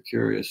if you're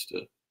curious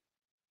to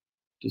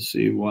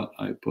see what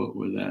I put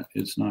with that.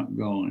 It's not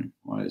going.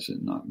 Why is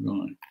it not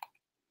going?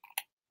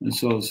 And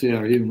so, see,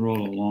 I even wrote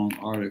a long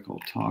article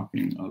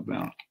talking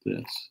about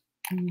this.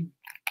 Mm.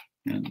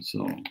 And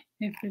so,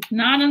 if it's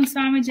not on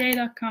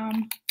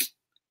samij.com,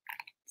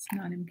 it's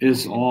not important.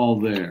 It's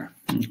all there.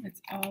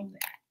 It's all there.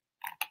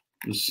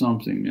 There's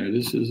something there.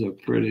 This is a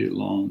pretty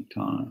long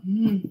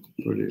time,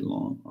 pretty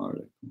long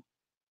article.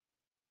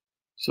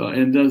 So,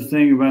 and the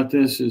thing about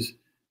this is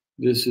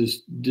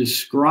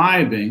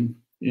describing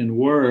in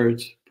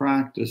words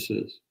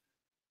practices.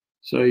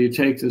 So you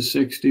take the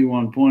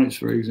 61 points,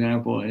 for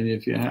example, and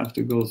if you have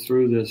to go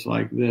through this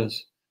like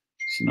this,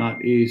 it's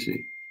not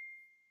easy.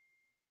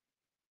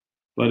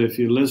 But if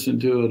you listen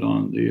to it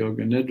on the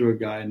Yoga Nidra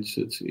guidance,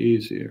 it's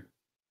easier.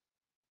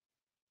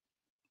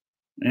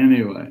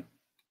 Anyway,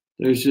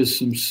 there's just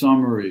some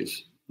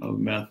summaries of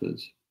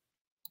methods.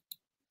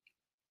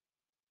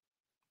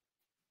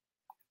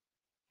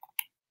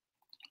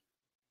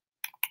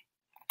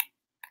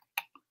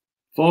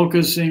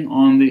 Focusing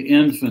on the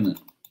infinite.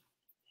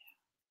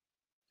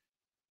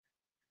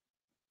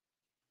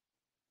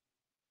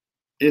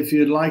 If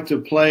you'd like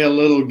to play a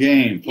little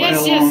game, play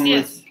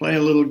a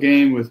little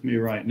game with me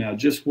right now,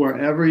 just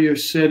wherever you're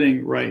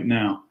sitting right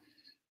now.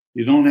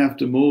 You don't have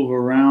to move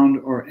around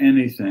or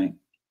anything.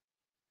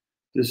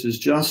 This is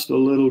just a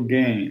little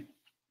game.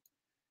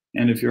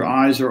 And if your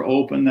eyes are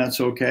open, that's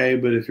okay.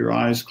 But if your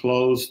eyes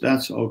close,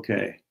 that's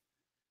okay.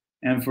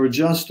 And for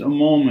just a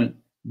moment,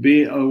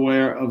 be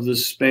aware of the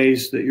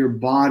space that your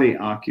body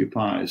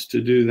occupies.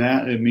 To do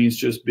that, it means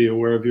just be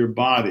aware of your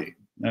body.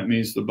 That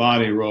means the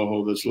body,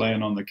 Rojo, that's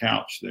laying on the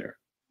couch there.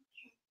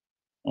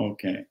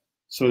 Okay.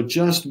 So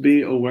just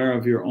be aware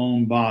of your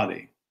own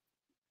body.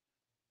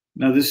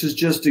 Now, this is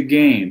just a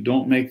game.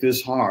 Don't make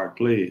this hard,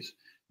 please.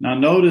 Now,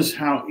 notice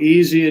how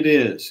easy it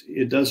is.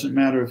 It doesn't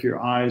matter if your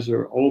eyes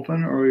are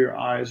open or your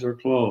eyes are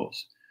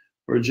closed.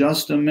 For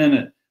just a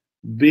minute,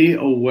 be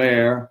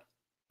aware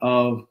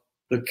of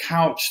the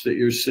couch that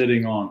you're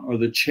sitting on or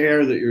the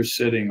chair that you're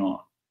sitting on.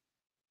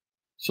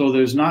 So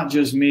there's not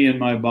just me and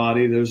my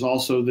body, there's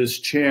also this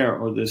chair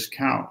or this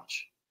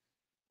couch.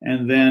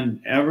 And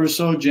then ever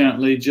so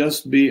gently,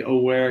 just be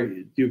aware.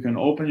 You can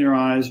open your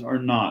eyes or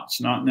not.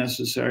 It's not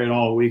necessary at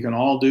all. We can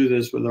all do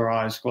this with our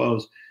eyes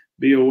closed.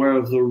 Be aware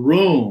of the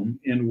room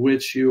in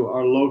which you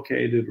are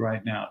located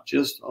right now.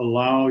 Just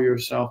allow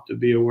yourself to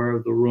be aware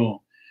of the room.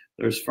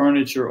 There's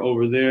furniture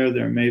over there.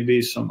 There may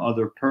be some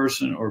other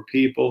person or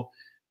people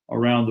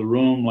around the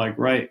room. Like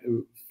right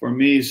for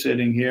me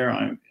sitting here,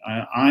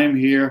 I'm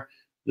here.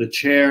 The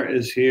chair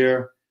is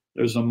here.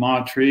 There's a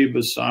ma tree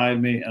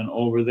beside me, and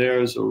over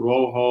there is a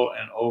Rojo,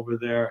 and over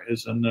there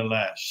is a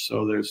Nilesh.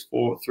 So there's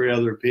three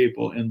other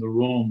people in the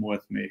room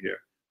with me here.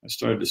 I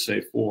started to say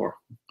four.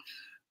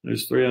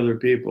 There's three other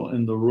people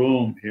in the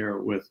room here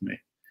with me.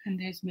 And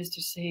there's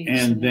Mr. Sage.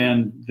 And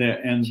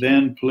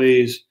then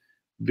please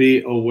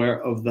be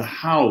aware of the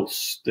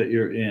house that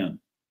you're in,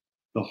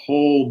 the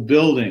whole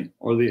building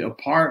or the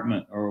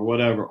apartment or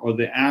whatever, or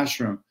the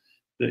ashram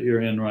that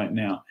you're in right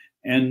now.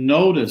 And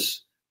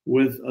notice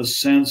with a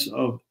sense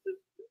of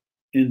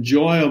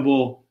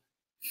enjoyable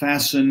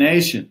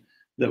fascination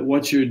that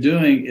what you're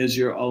doing is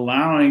you're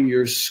allowing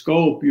your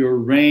scope, your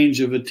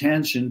range of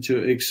attention to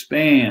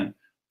expand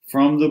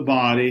from the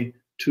body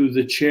to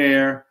the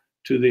chair,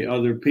 to the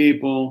other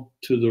people,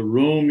 to the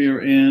room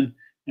you're in,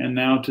 and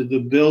now to the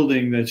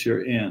building that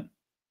you're in.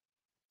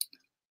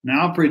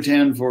 Now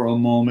pretend for a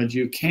moment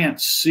you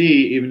can't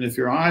see, even if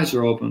your eyes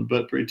are open,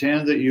 but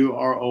pretend that you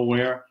are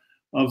aware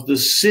of the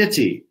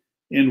city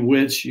in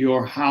which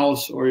your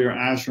house or your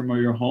ashram or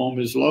your home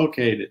is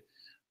located.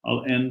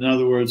 In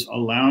other words,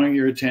 allowing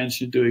your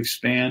attention to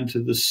expand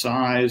to the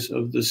size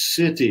of the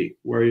city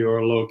where you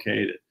are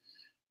located.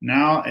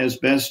 Now, as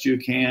best you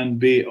can,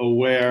 be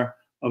aware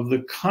of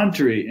the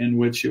country in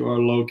which you are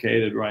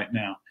located right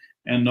now.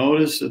 And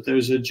notice that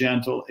there's a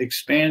gentle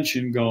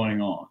expansion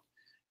going on.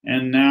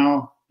 And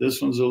now,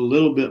 this one's a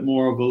little bit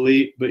more of a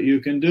leap, but you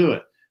can do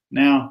it.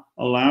 Now,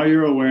 allow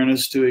your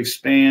awareness to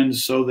expand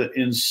so that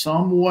in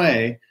some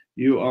way,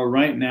 you are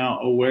right now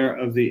aware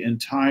of the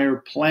entire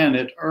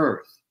planet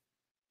Earth.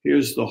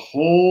 Here's the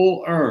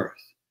whole Earth.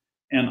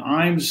 And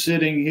I'm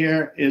sitting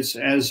here. It's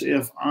as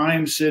if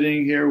I'm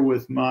sitting here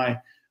with my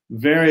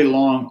very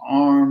long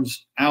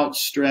arms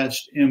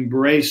outstretched,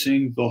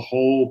 embracing the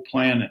whole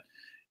planet,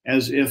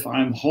 as if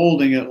I'm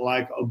holding it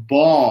like a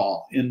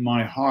ball in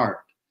my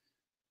heart.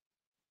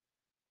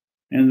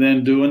 And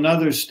then do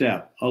another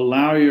step.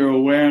 Allow your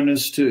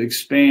awareness to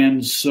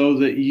expand so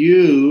that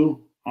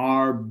you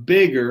are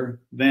bigger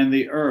than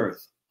the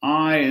Earth.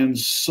 I am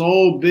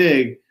so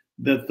big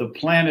that the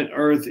planet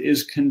Earth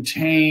is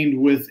contained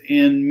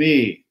within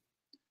me.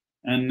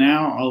 And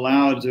now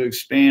allow it to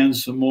expand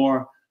some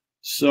more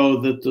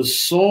so that the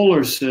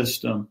solar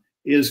system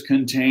is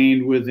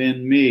contained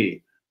within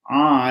me.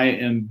 I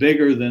am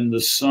bigger than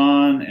the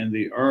sun and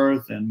the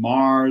Earth and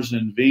Mars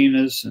and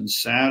Venus and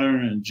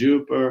Saturn and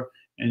Jupiter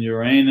and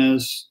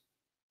Uranus,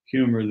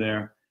 humor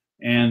there,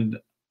 and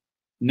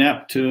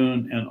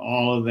Neptune and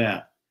all of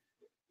that.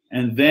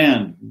 And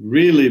then,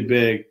 really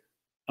big,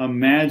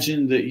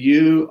 imagine that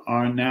you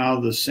are now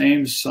the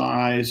same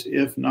size,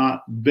 if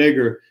not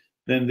bigger,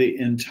 than the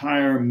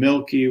entire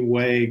Milky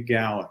Way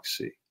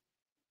galaxy.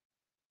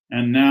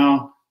 And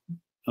now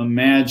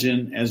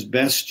imagine as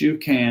best you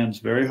can, it's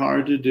very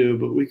hard to do,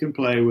 but we can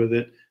play with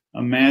it.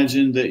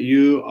 Imagine that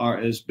you are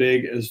as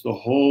big as the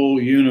whole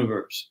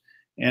universe.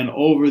 And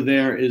over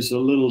there is a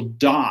little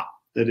dot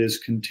that is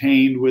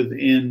contained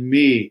within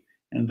me.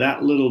 And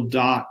that little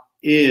dot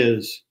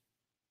is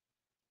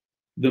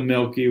the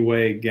Milky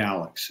Way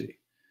galaxy.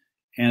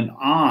 And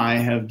I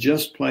have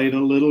just played a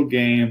little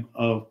game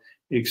of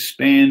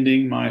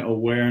expanding my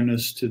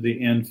awareness to the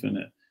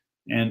infinite.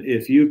 And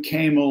if you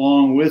came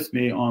along with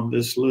me on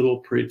this little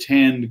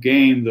pretend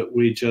game that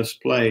we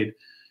just played,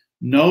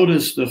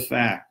 notice the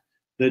fact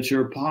that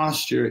your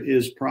posture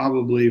is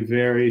probably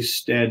very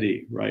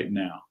steady right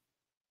now.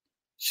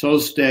 So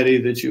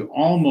steady that you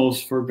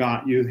almost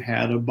forgot you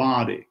had a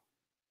body.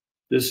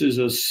 This is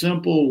a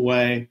simple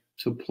way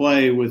to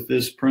play with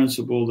this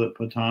principle that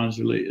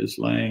Patanjali is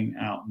laying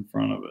out in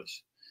front of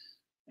us.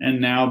 And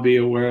now be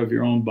aware of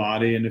your own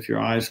body. And if your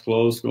eyes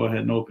closed, go ahead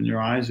and open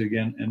your eyes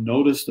again and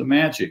notice the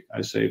magic,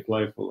 I say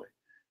playfully,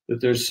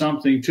 that there's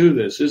something to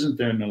this, isn't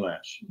there,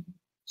 Nilesh?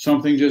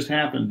 Something just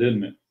happened,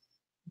 didn't it?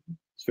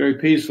 It's very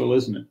peaceful,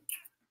 isn't it?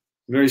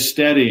 Very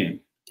steadying.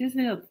 This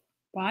little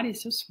body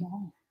is so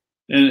small.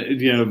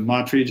 And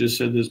Matri just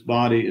said this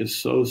body is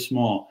so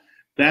small.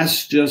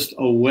 That's just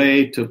a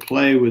way to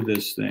play with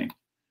this thing.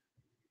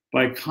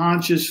 By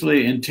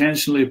consciously,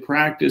 intentionally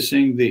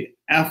practicing the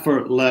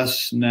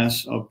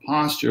effortlessness of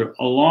posture,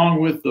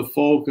 along with the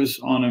focus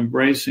on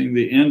embracing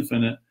the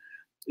infinite,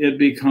 it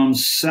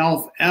becomes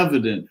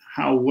self-evident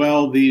how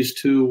well these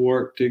two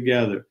work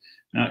together.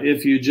 Now,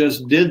 if you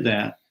just did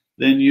that,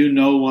 then you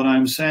know what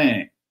I'm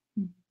saying.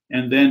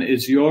 And then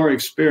it's your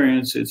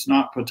experience. It's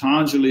not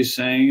Patanjali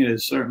saying it.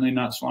 It's certainly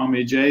not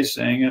Swami Jay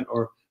saying it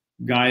or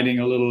guiding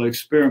a little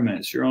experiment.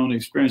 It's your own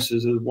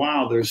experiences of,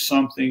 wow, there's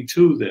something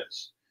to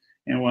this.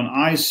 And when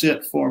I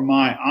sit for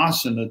my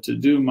asana to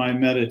do my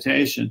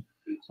meditation,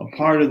 a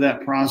part of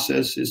that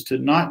process is to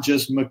not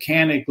just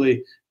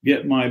mechanically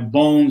get my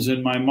bones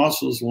and my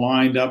muscles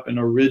lined up in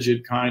a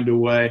rigid kind of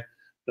way,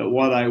 that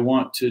what I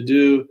want to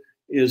do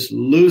is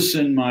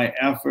loosen my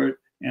effort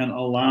and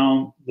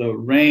allow the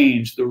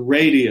range, the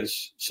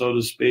radius, so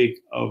to speak,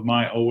 of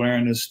my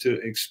awareness to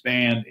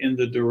expand in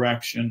the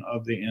direction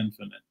of the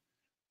infinite.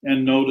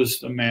 And notice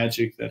the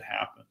magic that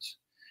happens.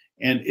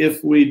 And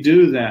if we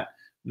do that,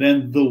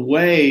 then the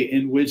way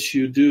in which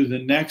you do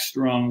the next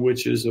rung,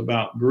 which is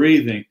about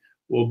breathing,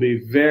 will be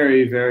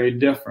very, very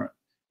different.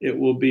 It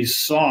will be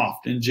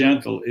soft and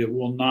gentle. It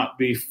will not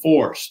be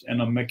forced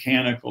and a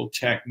mechanical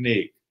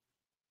technique.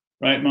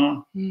 Right,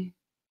 Ma? Mm.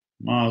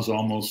 Ma's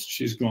almost,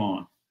 she's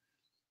gone.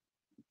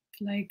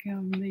 It's like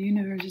the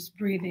universe is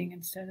breathing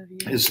instead of you.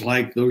 It's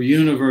like the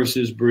universe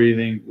is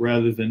breathing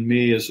rather than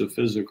me as a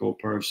physical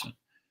person.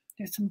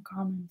 There's some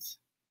comments.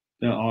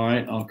 All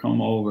right, I'll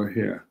come over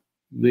here.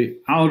 The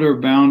outer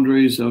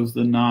boundaries of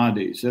the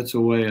nadis. That's a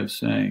way of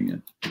saying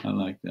it. I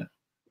like that.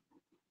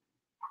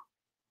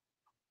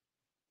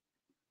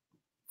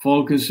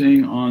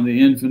 Focusing on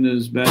the infinite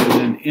is better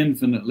than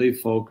infinitely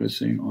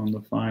focusing on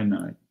the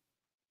finite.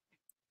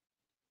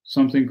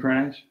 Something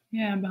crash?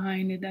 Yeah,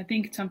 behind it. I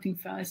think something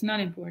fell. It's not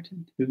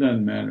important. It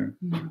doesn't matter.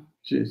 No.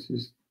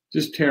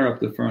 Just tear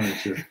up the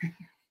furniture.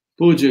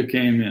 Pooja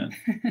came in.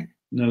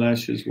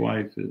 Nilesh's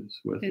wife is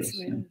with us.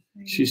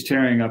 She's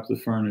tearing up the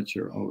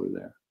furniture over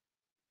there.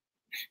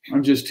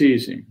 I'm just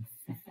teasing.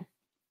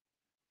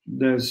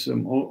 There's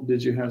some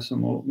did you have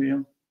some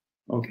oatmeal?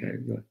 Okay,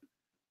 good.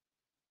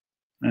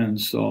 And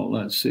so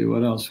let's see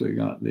what else we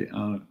got.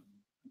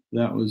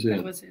 That was it.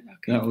 That was it.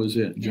 Okay. That was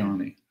it,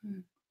 Johnny. Yeah.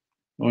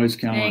 Always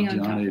count Staying on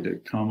on Johnny top to of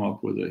it. come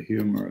up with a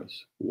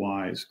humorous,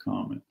 wise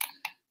comment.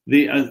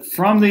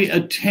 From the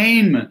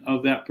attainment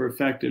of that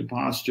perfected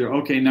posture.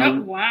 Okay,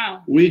 now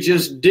wow. we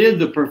just did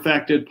the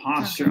perfected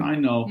posture, Okay. I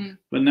know,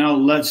 but now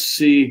let's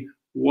see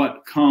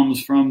what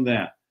comes from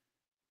that.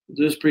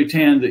 Just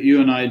pretend that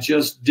you and I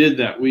just did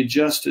that. We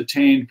just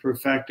attained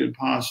perfected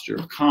posture,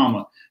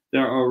 comma.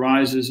 There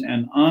arises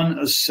an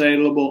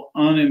unassailable,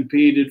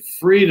 unimpeded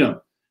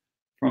freedom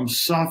from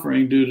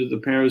suffering due to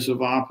the pairs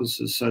of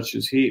opposites such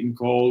as heat and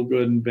cold,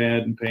 good and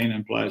bad, and pain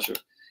and pleasure.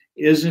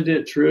 Isn't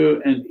it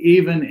true? And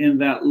even in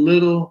that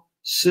little,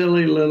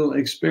 silly little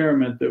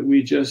experiment that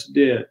we just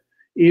did,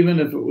 even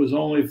if it was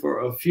only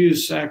for a few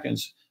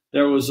seconds,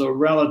 there was a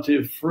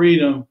relative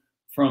freedom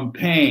from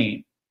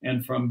pain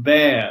and from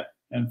bad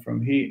and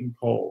from heat and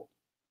cold.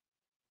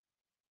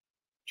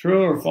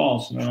 True or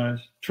false, guys?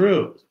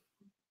 True.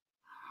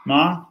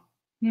 Ma?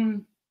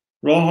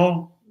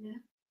 Rojo?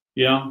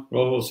 Yeah,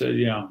 Rojo said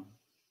yeah.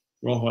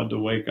 Rojo had to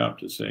wake up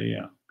to say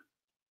yeah.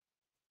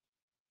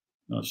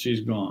 No,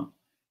 she's gone.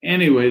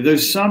 Anyway,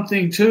 there's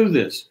something to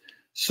this.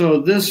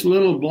 So this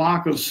little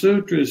block of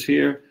sutras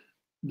here,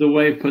 the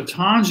way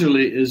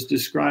Patanjali is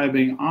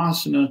describing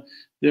asana,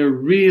 there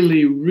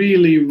really,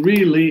 really,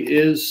 really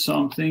is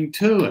something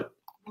to it.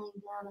 Lying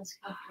down is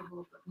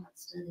comfortable but not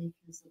steady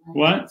because the mind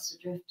What? wants to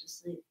drift to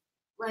sleep.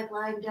 Like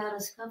lying down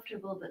is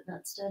comfortable but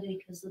not steady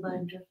because the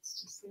mind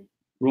drifts to sleep.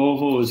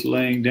 Rojo is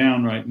laying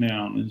down right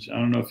now. And I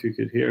don't know if you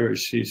could hear her.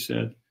 She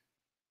said,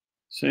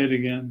 say it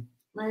again.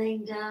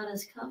 Lying down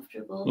is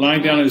comfortable.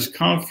 Lying down is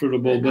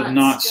comfortable, but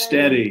not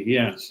steady.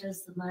 Yes.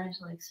 Because the mind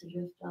likes to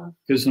drift off.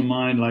 Because the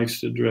mind likes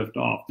to drift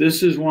off.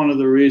 This is one of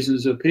the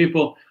reasons that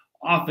people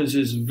often,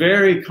 this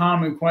very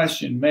common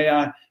question, may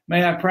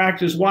I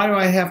practice? Why do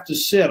I have to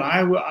sit?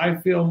 I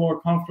feel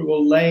more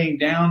comfortable laying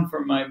down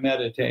for my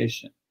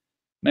meditation.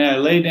 May I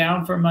lay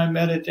down for my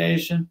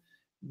meditation?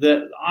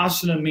 That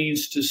asana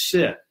means to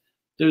sit.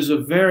 There's a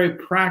very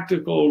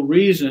practical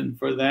reason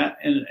for that,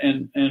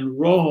 and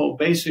Rojo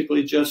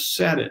basically just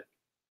said it.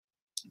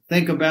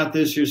 Think about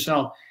this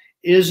yourself.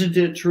 Isn't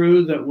it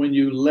true that when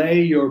you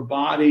lay your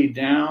body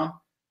down,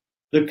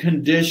 the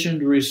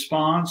conditioned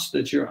response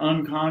that your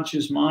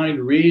unconscious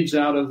mind reads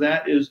out of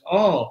that is,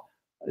 oh,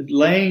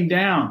 laying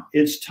down.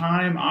 It's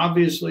time,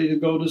 obviously, to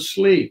go to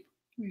sleep.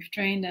 We've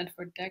trained that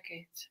for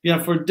decades.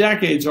 Yeah, for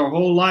decades, our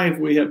whole life,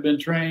 we have been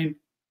trained.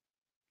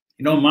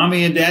 You know,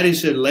 mommy and daddy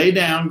said, lay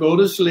down, go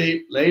to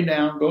sleep, lay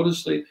down, go to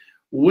sleep.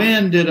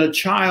 When did a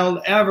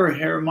child ever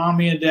hear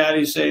mommy and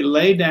daddy say,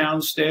 lay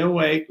down, stay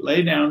awake,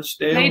 lay down,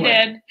 stay awake?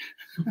 Dead.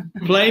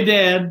 Play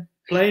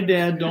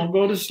dead, don't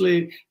go to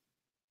sleep.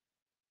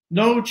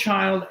 No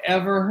child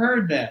ever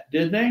heard that,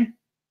 did they?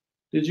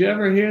 Did you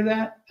ever hear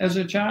that as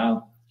a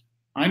child?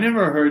 I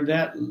never heard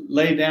that,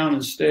 lay down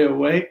and stay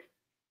awake.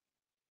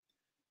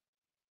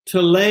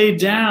 To lay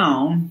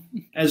down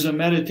as a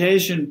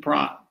meditation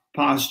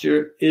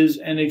posture is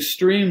an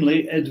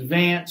extremely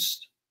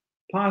advanced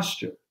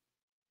posture.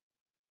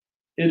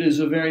 It is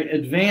a very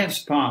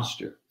advanced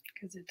posture.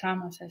 Because the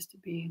tamas has to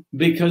be.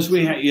 Because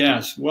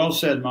yes, well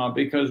said, Ma,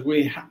 because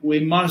we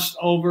must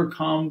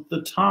overcome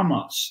the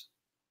tamas,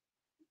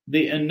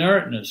 the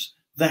inertness,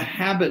 the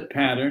habit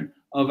pattern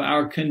of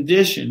our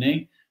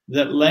conditioning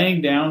that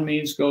laying down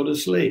means go to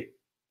sleep.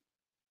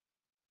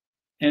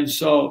 And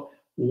so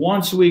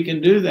once we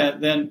can do that,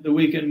 then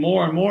we can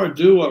more and more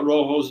do what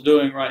Rojo's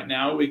doing right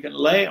now. We can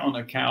lay on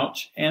a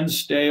couch and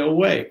stay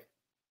awake.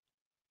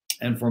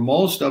 And for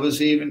most of us,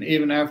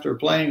 even after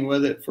playing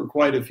with it for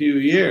quite a few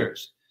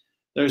years,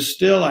 there's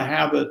still a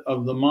habit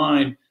of the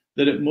mind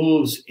that it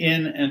moves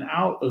in and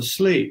out of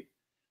sleep.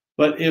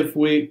 But if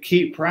we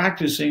keep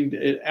practicing,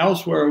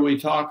 elsewhere we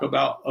talk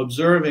about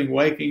observing,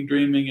 waking,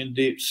 dreaming, and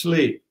deep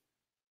sleep,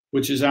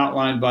 which is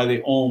outlined by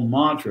the Om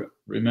mantra.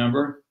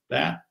 Remember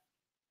that?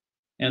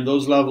 And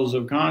those levels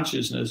of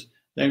consciousness,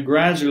 then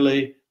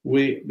gradually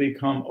we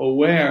become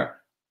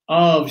aware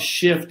of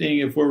shifting.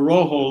 If we're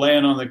Rojo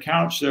laying on the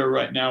couch there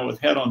right now with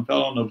head on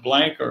pillow and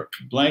a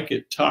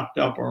blanket tucked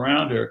up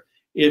around her,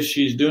 if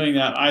she's doing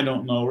that, I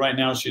don't know. Right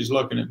now she's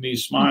looking at me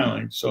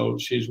smiling, so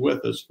she's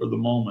with us for the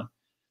moment.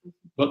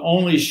 But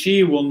only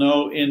she will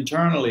know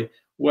internally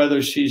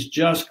whether she's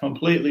just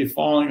completely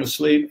falling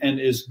asleep and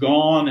is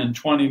gone, and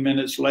 20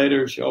 minutes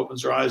later she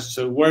opens her eyes and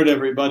says, where'd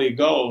everybody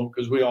go?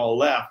 Because we all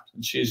left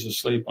and she's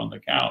asleep on the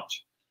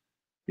couch,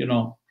 you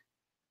know.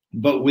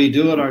 But we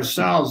do it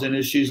ourselves, and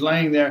as she's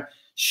laying there,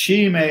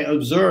 she may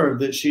observe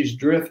that she's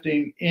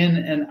drifting in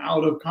and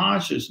out of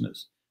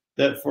consciousness,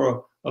 that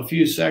for a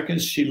few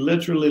seconds she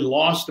literally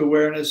lost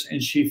awareness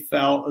and she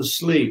fell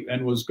asleep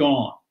and was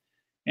gone.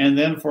 And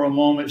then for a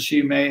moment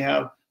she may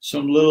have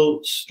some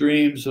little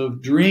streams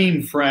of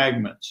dream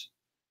fragments,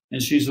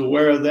 and she's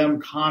aware of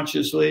them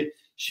consciously.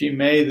 She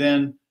may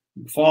then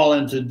fall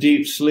into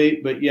deep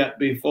sleep, but yet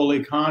be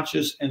fully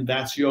conscious, and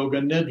that's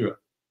Yoga Nidra.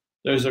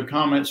 There's a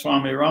comment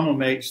Swami Rama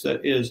makes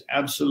that is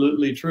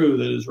absolutely true,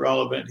 that is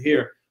relevant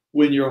here.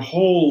 when your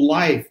whole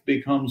life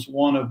becomes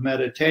one of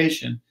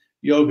meditation,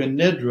 yoga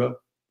nidra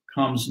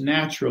comes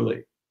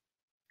naturally.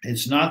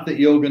 It's not that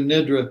yoga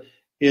nidra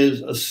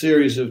is a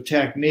series of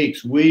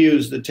techniques. We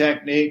use the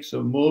techniques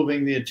of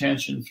moving the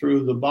attention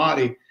through the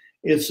body.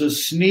 It's a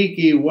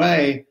sneaky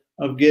way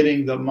of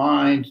getting the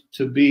mind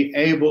to be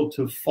able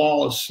to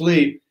fall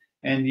asleep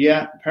and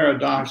yet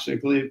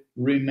paradoxically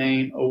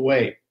remain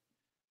awake.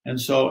 And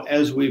so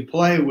as we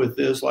play with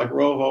this, like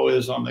Rojo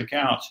is on the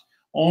couch,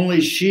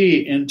 only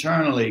she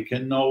internally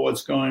can know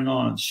what's going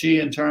on. She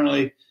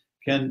internally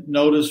can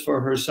notice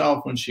for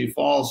herself when she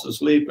falls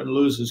asleep and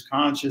loses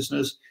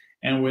consciousness,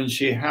 and when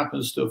she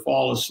happens to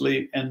fall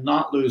asleep and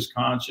not lose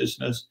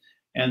consciousness,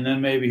 and then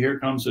maybe here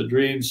comes a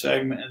dream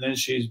segment, and then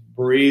she's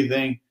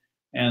breathing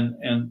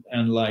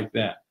and like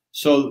that.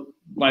 So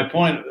my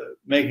point of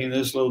making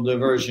this little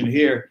diversion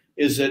here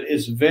is that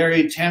it's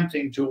very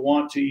tempting to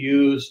want to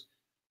use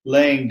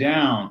laying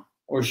down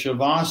or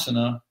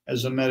shavasana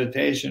as a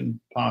meditation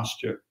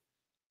posture.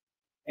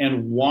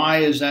 And why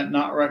is that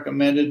not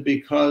recommended?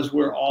 Because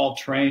we're all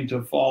trained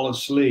to fall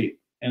asleep.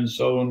 And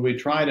so when we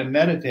try to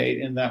meditate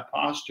in that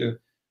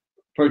posture,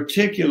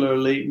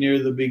 particularly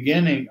near the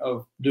beginning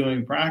of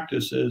doing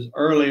practices,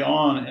 early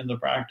on in the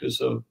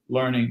practice of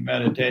learning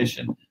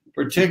meditation,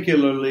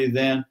 particularly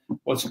then,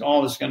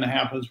 all that's going to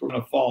happen is we're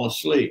going to fall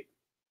asleep.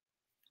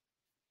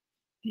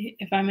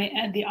 If I may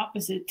add the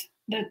opposite,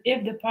 that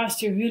if the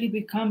posture really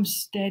becomes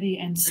steady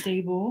and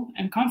stable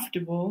and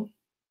comfortable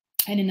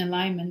and in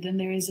alignment, then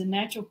there is a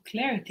natural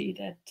clarity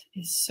that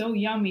is so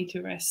yummy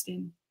to rest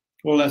in.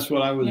 Well, that's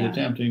what I was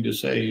attempting to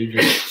say. You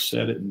just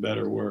said it in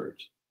better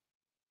words.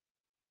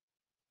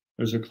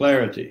 There's a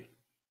clarity.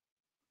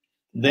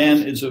 Then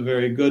it's a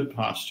very good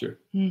posture.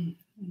 And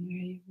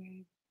very,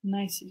 very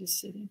nice to just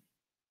sit in.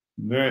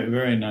 Very,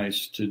 very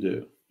nice to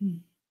do.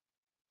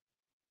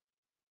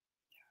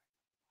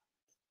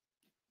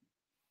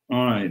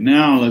 All right,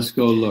 now let's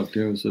go look.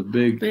 There was a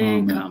big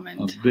comment.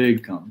 A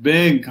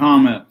big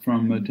comment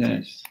from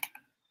Mitesh.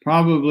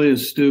 Probably a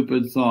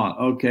stupid thought.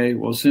 Okay,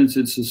 well, since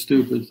it's a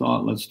stupid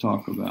thought, let's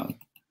talk about it.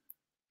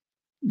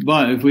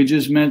 But if we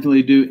just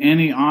mentally do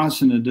any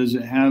asana, does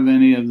it have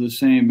any of the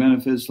same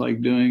benefits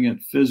like doing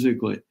it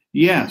physically?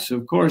 Yes,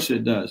 of course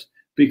it does.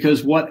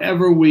 Because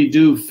whatever we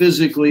do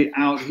physically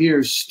out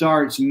here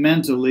starts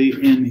mentally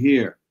in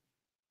here.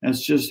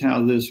 That's just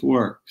how this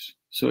works.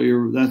 So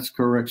that's a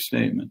correct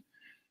statement.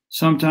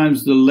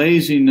 Sometimes the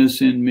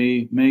laziness in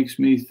me makes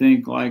me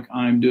think like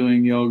I'm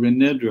doing yoga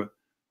nidra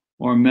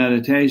or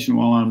meditation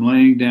while I'm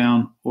laying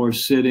down or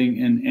sitting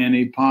in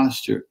any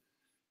posture.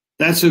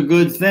 That's a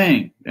good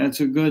thing. That's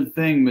a good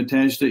thing,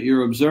 Mitesh, that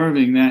you're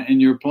observing that and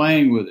you're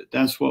playing with it.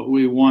 That's what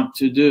we want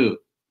to do.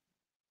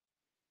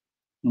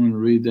 I'm going to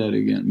read that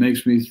again. It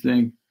makes me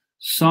think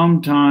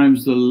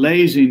sometimes the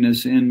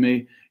laziness in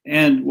me,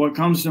 and what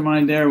comes to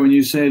mind there when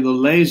you say the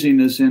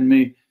laziness in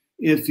me,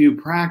 if you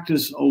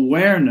practice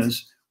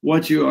awareness,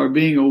 what you are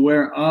being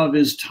aware of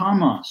is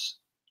tamas,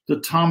 the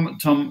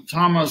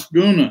tamas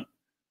guna.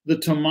 The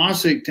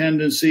tamasic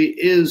tendency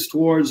is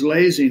towards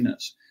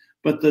laziness.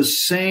 But the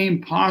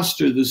same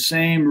posture, the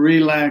same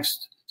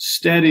relaxed,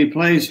 steady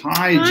place,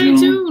 hi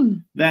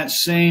June, that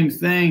same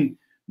thing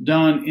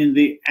done in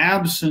the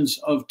absence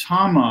of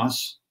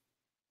tamas,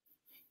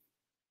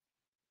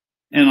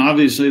 and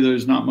obviously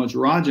there's not much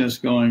rajas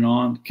going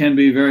on, can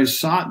be very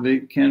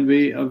sattvic, can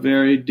be a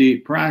very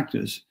deep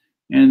practice,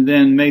 and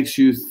then makes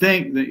you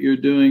think that you're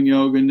doing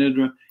yoga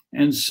nidra,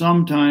 and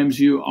sometimes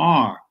you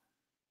are.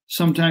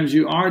 Sometimes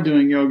you are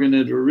doing yoga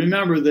nidra.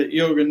 Remember that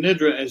yoga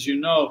nidra, as you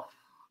know,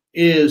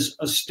 is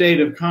a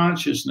state of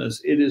consciousness.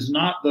 It is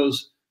not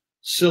those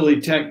silly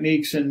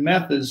techniques and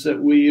methods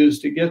that we use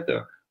to get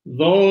there.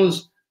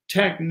 Those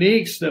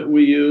techniques that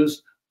we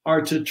use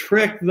are to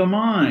trick the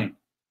mind.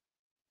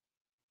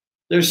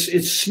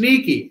 It's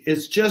sneaky.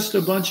 It's just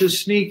a bunch of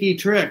sneaky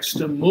tricks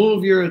to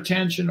move your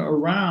attention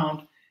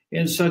around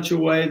in such a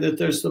way that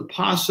there's the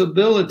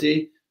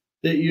possibility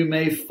that you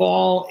may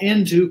fall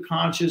into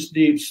conscious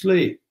deep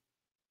sleep.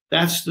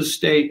 That's the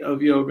state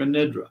of yoga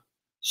nidra.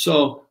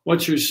 So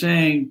what you're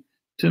saying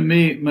to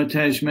me,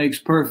 Mitesh, makes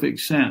perfect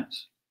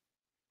sense.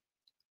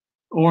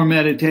 Or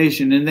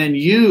meditation. And then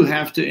you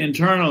have to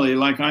internally,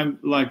 like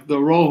the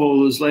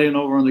Rojo is laying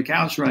over on the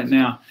couch right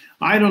now.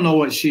 I don't know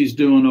what she's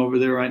doing over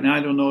there right now.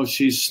 I don't know if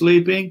she's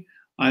sleeping.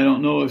 I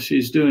don't know if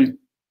she's doing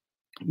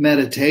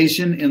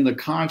meditation in the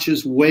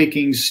conscious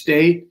waking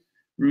state.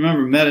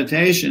 Remember,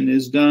 meditation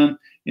is done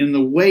in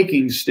the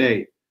waking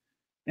state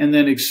and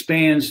then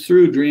expands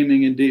through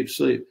dreaming and deep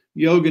sleep.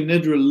 Yoga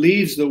nidra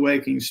leaves the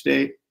waking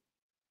state,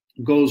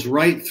 goes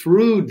right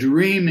through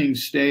dreaming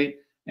state,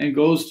 and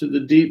goes to the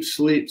deep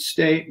sleep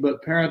state,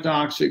 but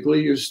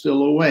paradoxically, you're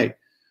still awake.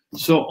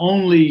 So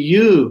only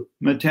you,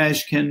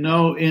 Mitesh, can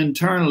know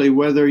internally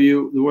whether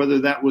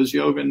that was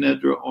yoga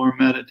nidra or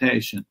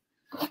meditation.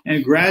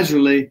 And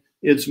gradually,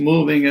 it's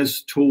moving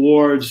us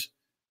towards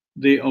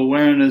the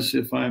awareness,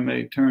 if I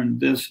may turn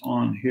this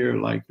on here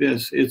like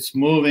this. It's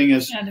moving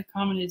us. Yeah, the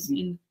comment is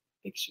in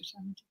pictures.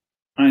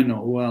 I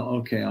know. Well,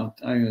 okay. I'm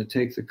going to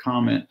take the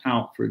comment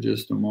out for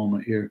just a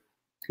moment here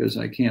because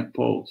I can't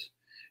pose.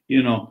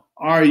 You know,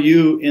 are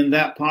you in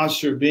that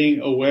posture being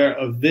aware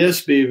of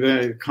this, be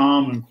very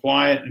calm and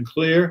quiet and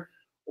clear?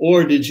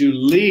 Or did you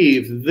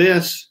leave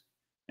this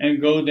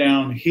and go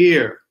down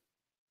here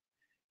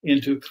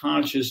into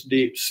conscious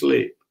deep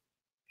sleep?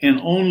 And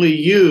only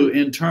you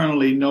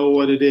internally know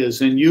what it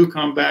is. And you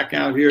come back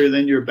out here,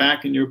 then you're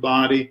back in your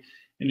body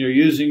and you're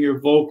using your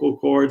vocal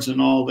cords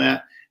and all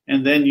that.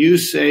 And then you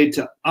say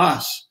to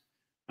us,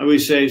 we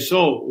say,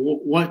 so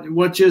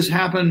what just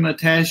happened,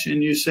 Mitesh?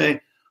 And you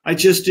say, I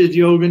just did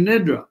yoga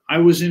nidra. I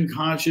was in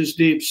conscious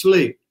deep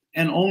sleep.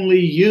 And only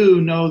you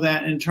know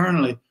that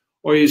internally.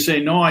 Or you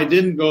say, no, I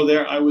didn't go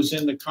there. I was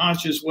in the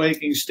conscious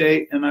waking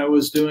state and I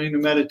was doing the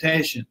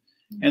meditation.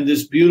 And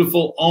this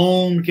beautiful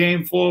Om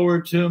came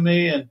forward to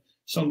me, and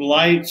some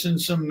lights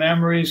and some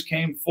memories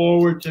came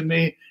forward to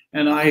me,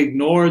 and I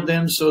ignored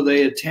them, so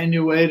they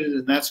attenuated,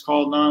 and that's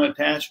called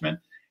non-attachment.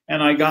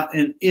 And I got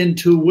an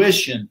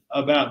intuition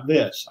about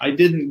this. I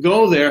didn't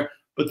go there,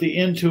 but the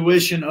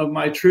intuition of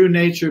my true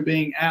nature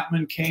being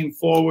Atman came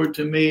forward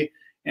to me,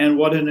 and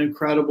what an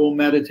incredible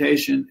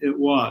meditation it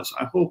was.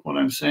 I hope what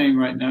I'm saying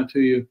right now to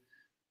you,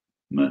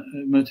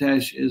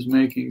 Mitesh, is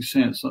making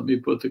sense. Let me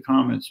put the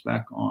comments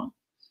back on.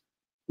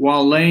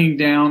 While laying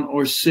down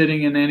or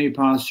sitting in any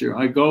posture,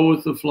 I go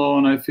with the flow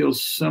and I feel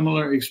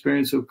similar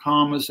experience of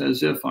calmness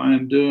as if I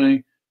am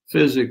doing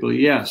physically.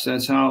 Yes,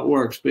 that's how it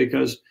works,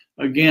 because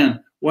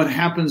again, what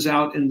happens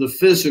out in the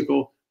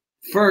physical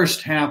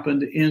first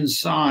happened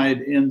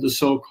inside in the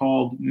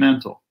so-called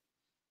mental.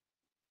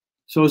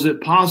 So is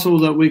it possible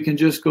that we can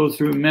just go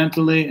through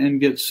mentally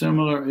and get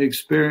similar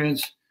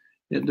experience?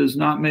 It does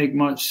not make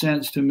much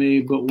sense to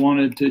me, but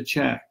wanted to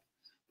check.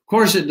 Of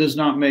course it does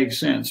not make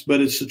sense,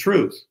 but it's the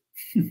truth.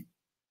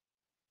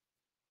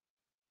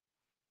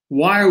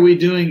 Why are we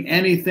doing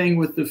anything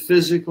with the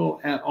physical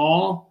at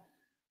all?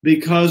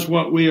 Because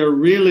what we are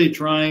really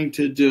trying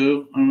to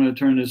do, I'm going to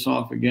turn this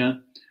off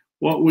again.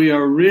 What we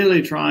are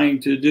really trying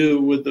to do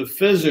with the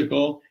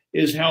physical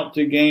is help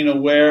to gain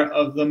aware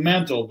of the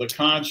mental, the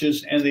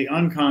conscious and the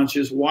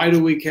unconscious. Why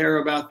do we care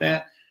about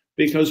that?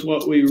 Because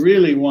what we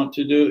really want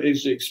to do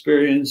is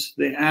experience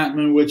the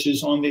Atman, which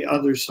is on the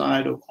other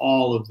side of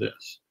all of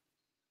this.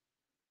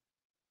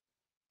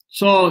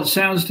 So it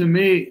sounds to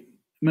me,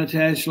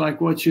 Mitesh, like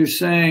what you're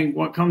saying,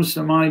 what comes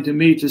to mind to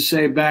me to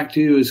say back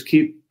to you is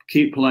keep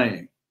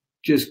playing.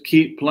 Just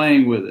keep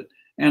playing with it.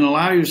 And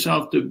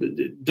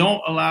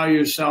don't allow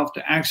yourself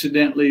to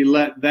accidentally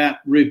let that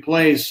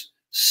replace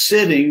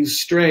sitting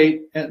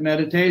straight at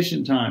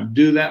meditation time.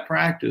 Do that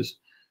practice.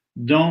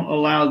 Don't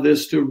allow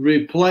this to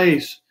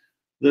replace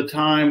the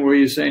time where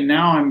you say,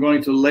 now I'm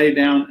going to lay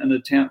down and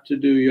attempt to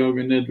do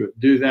yoga nidra.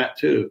 Do that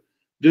too.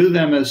 Do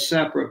them as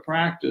separate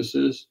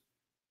practices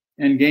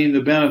and gain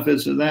the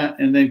benefits of that,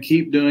 and then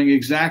keep doing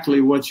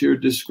exactly what you're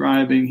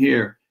describing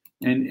here.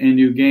 And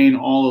you gain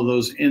all of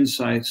those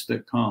insights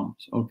that comes,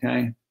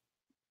 okay?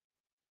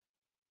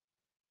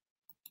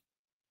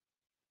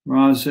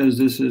 Roz says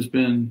this has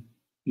been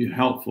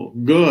helpful.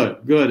 Good,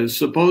 good. It's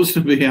supposed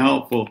to be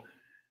helpful.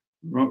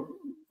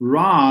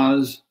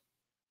 Roz,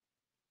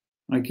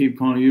 I keep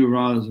calling you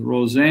Roz,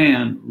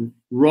 Roseanne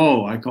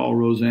Rowe. I call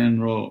Roseanne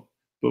Rowe.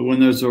 But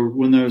when there's a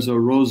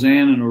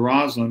Roseanne and a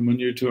Rosalind, when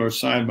you two are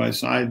side by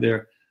side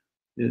there,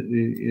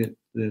 it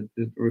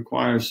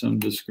requires some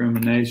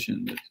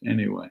discrimination. But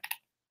anyway,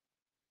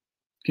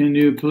 can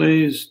you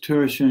please,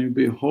 Tershin,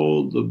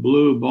 behold the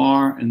blue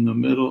bar in the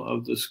middle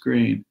of the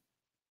screen?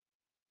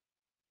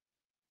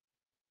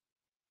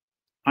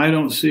 I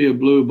don't see a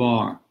blue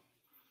bar.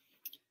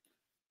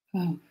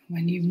 Oh,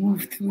 when you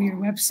move through your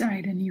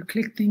website and you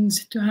click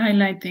things to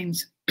highlight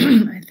things.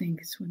 I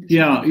think it's what it's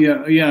yeah.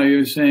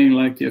 You're saying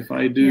like if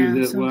I do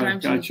that, well,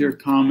 I've got your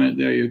comment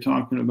there. You're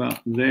talking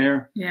about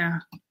there. Yeah.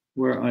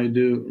 Where I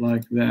do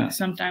like that.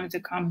 Sometimes the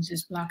comment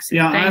just blocks it.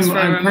 Yeah,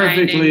 I'm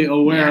perfectly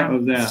aware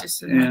of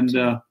that.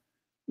 And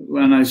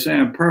when I say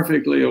I'm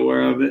perfectly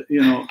aware of it,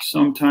 you know,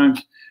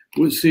 sometimes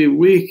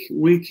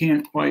we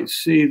can't quite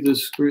see the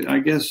screen. I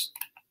guess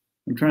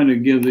I'm trying to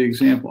give the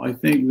example. I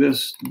think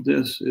this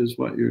is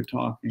what you're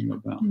talking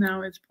about.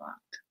 No, it's blocked.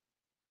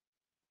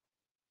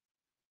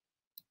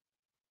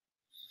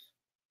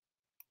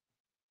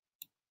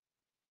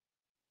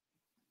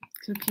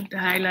 So keep the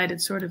highlighted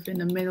sort of in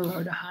the middle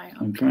or the high up.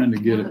 I'm trying to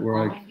get it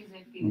where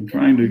I'm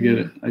trying to get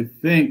it. I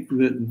think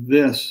that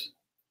this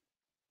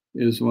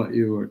is what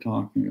you were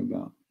talking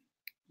about,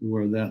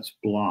 where that's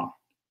blocked.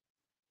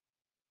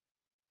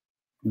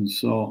 And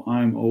so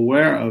I'm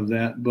aware of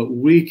that, but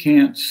we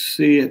can't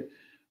see it.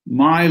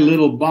 My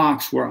little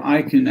box where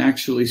I can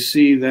actually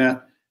see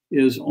that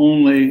is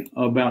only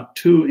about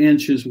 2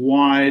 inches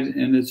wide,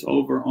 and it's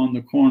over on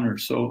the corner,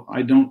 so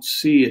I don't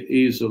see it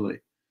easily.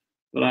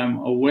 But I'm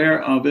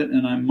aware of it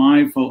and I'm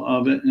mindful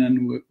of it,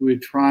 and we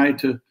try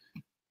to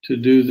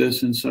do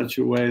this in such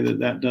a way that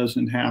that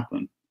doesn't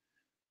happen.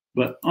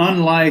 But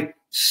unlike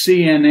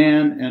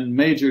CNN and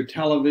major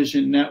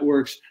television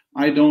networks,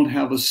 I don't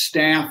have a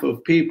staff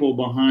of people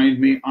behind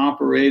me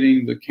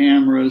operating the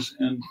cameras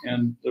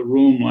and the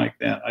room like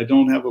that. I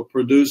don't have a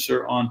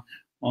producer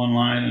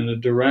online and a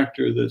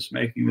director that's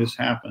making this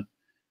happen.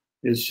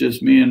 It's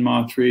just me and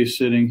Ma3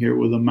 sitting here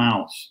with a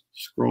mouse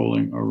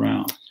scrolling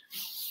around.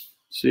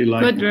 See,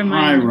 like, good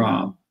reminder. hi,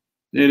 Rob.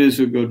 It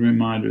is a good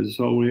reminder.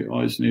 So we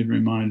always need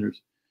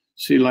reminders.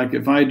 See, like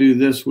if I do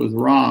this with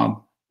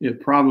Rob,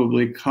 it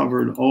probably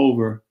covered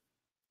over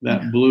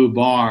that blue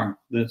bar.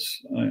 That's,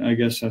 I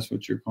guess that's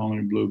what you're calling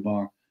a blue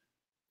bar.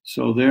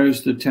 So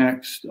there's the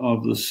text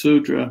of the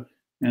sutra,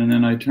 and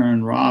then I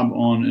turn Rob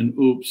on, and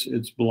oops,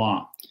 it's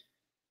blocked.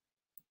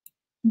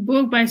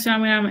 Book by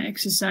Swami Rama,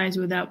 Exercise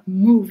Without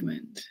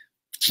Movement.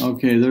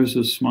 Okay, there's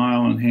a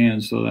smile and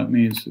hands, so that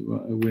means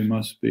we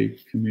must be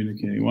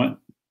communicating. What?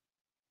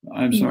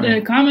 I'm sorry.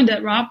 The comment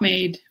that Rob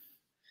made,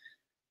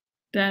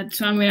 that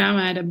Swami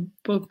Rama had a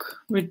book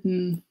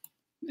written,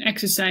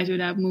 Exercise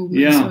Without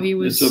Movement. Yeah, so he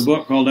was, it's a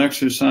book called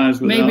Exercise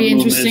Without maybe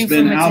Movement. interesting. It's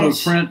been out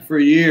of print for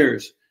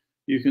years.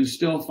 You can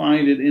still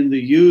find it in the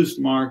used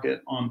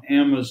market on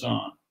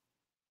Amazon.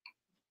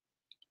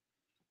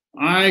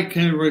 I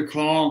can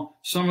recall,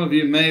 some of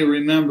you may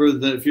remember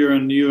that if you're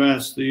in the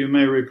U.S., you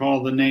may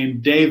recall the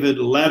name David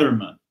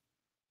Letterman,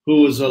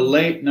 who was a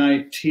late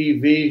night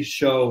TV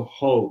show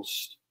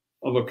host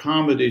of a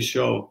comedy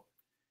show.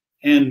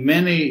 And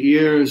many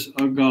years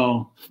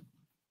ago,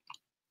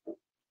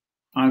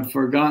 I've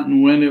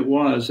forgotten when it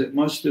was. It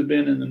must have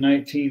been in the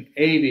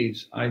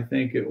 1980s, I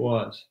think it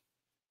was.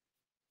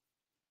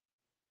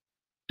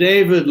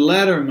 David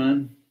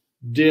Letterman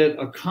did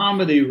a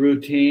comedy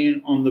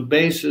routine on the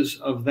basis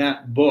of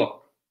that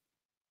book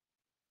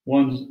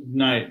one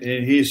night.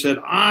 And he said,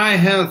 I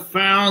have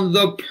found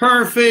the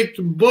perfect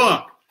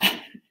book.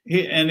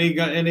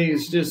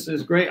 He's just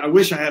this great. I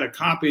wish I had a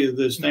copy of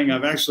this thing.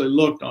 I've actually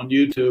looked on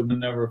YouTube and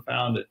never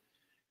found it.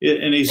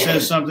 And he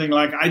says something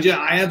like, I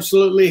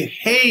absolutely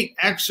hate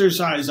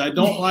exercise. I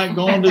don't like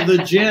going to the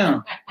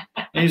gym.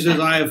 And he says,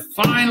 I have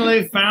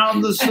finally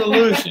found the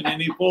solution.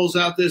 And he pulls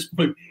out this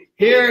book.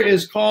 Here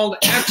is called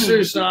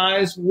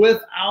Exercise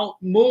Without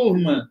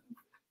Movement.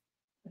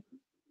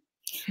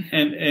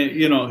 And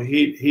you know,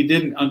 he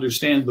didn't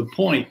understand the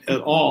point at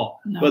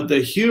all, no. But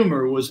the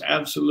humor was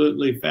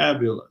absolutely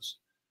fabulous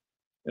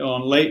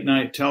on late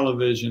night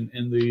television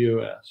in the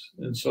U.S.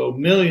 And so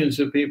millions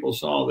of people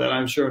saw that.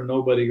 I'm sure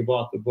nobody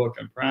bought the book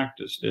and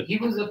practiced it. He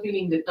was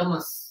appealing the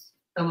tamas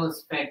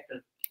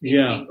factor.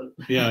 Yeah,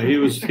 yeah, he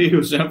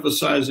was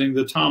emphasizing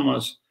the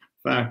tamas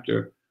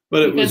factor.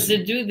 But because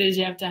to do this,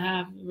 you have to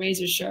have a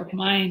razor sharp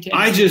mind.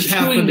 I just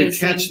happened to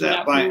catch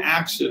that by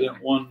accident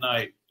one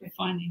night.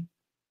 Funny.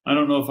 I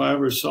don't know if I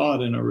ever saw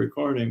it in a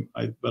recording,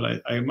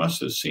 but I must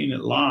have seen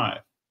it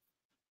live.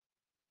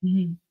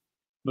 Mm-hmm.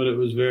 But it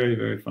was very,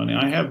 very funny.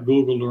 I have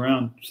Googled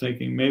around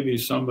thinking maybe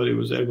somebody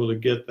was able to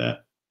get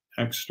that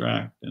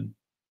extract. And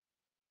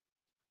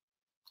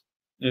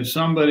if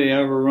somebody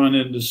ever run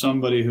into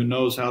somebody who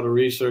knows how to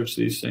research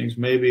these things,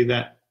 maybe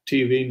that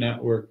TV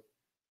network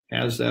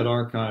has that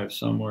archive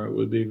somewhere. It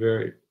would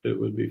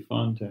be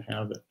fun to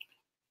have it.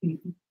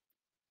 Mm-hmm.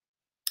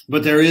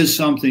 But there is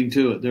something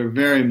to it. There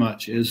very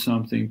much is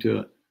something to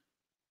it.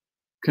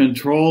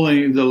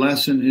 The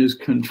lesson is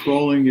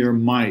controlling your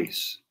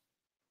mice.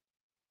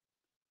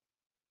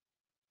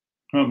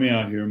 Help me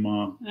out here,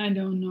 Ma. I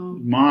don't know.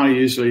 Ma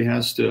usually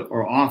has to,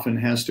 or often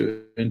has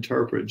to,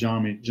 interpret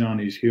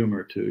Johnny's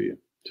humor to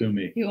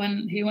me. He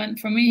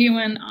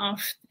went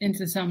off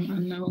into some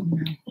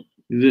unknown.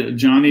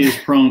 Johnny is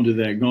prone to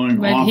that, going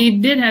but off. But he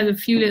did have a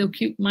few little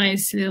cute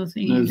mice, little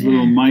things. There's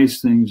little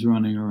mice things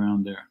running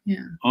around there.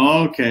 Yeah.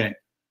 Okay.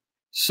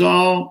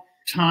 So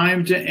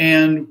time to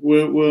end.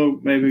 We'll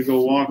maybe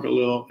go walk a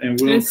little, and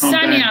we'll come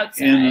back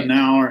outside in an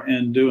hour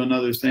and do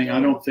another thing.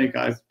 I don't think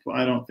I've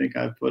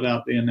put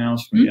out the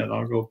announcement yet.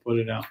 I'll go put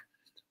it out.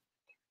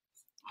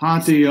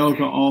 Hatha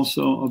yoga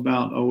also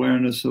about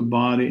awareness of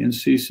body and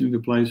ceasing to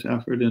place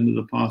effort into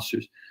the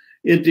postures.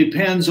 It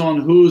depends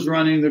on who's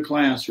running the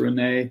class,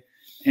 Renee.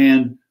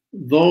 And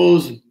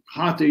those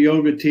Hatha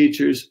yoga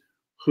teachers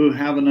who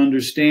have an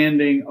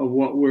understanding of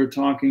what we're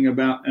talking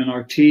about and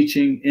are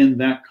teaching in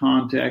that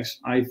context,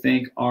 I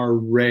think are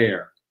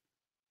rare.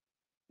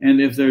 And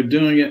if they're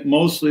doing it,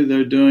 mostly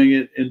they're doing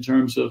it in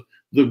terms of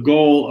the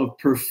goal of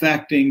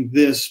perfecting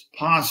this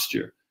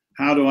posture.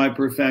 How do I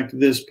perfect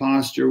this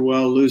posture?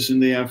 Well, loosen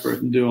the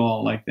effort and do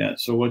all like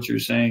that. So what you're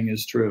saying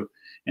is true.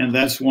 And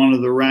that's one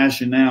of the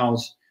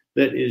rationales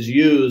that is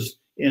used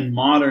in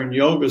modern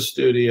yoga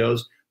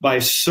studios by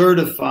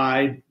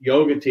certified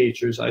yoga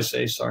teachers, I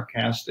say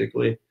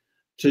sarcastically,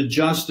 to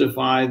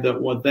justify that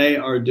what they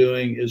are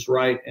doing is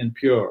right and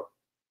pure.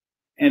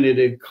 And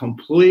it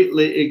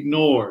completely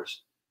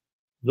ignores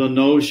the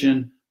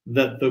notion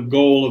that the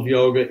goal of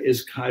yoga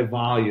is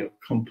kaivalya,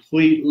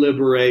 complete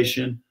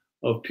liberation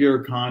of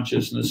pure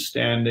consciousness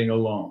standing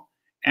alone.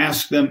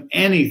 Ask them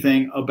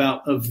anything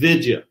about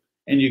avidya,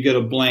 and you get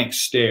a blank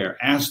stare.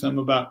 Ask them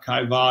about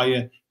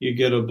kaivalya, you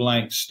get a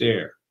blank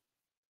stare.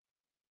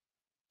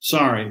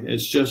 Sorry,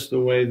 it's just the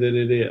way that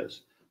it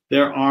is.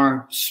 there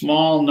are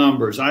small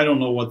numbers. I don't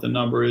know what the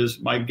number is.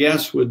 My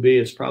guess would be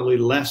it's probably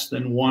less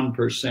than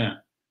 1%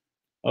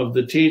 of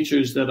the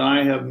teachers that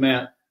I have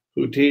met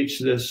who teach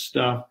this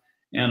stuff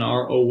and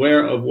are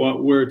aware of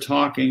what we're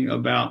talking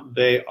about.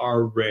 They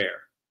are rare.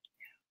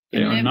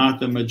 They are not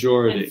the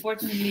majority.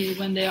 Unfortunately,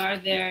 when they are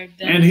there,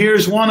 then... And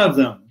here's one of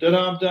them.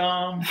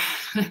 Da-dum-dum.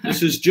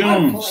 This is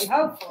June.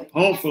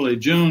 Hopefully,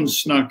 June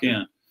snuck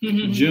in.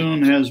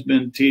 June has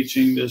been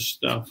teaching this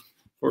stuff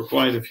for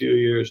quite a few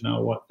years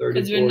now. What, 30,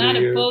 40 years? Because we're not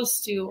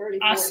opposed to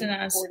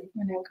asanas.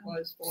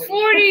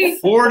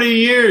 40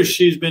 years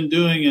she's been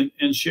doing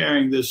and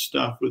sharing this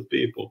stuff with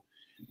people.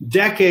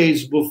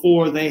 Decades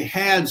before they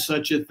had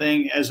such a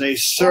thing as a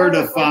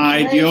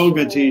certified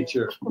yoga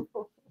teacher.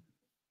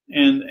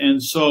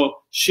 And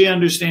so she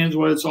understands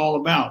what it's all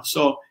about.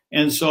 So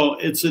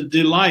it's a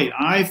delight.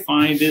 I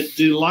find it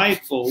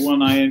delightful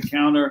when I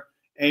encounter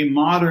a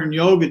modern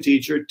yoga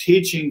teacher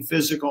teaching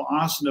physical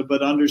asana,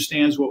 but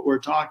understands what we're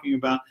talking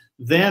about.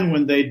 Then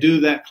when they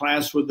do that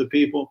class with the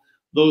people,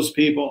 those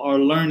people are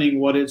learning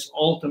what it's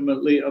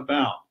ultimately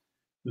about.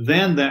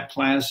 Then that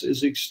class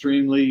is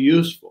extremely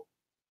useful.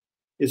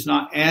 It's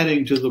not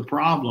adding to the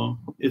problem.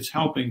 It's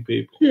helping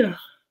people. Yeah.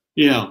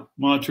 Yeah,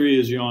 Matri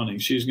is yawning.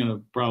 She's going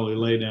to probably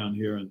lay down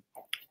here. And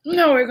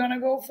no, we're going to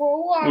go for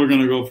a walk. We're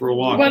going to go for a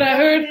walk. But I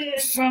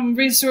heard from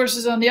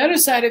resources on the other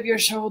side of your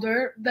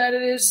shoulder that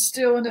it is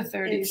still in the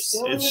 30s.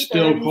 It's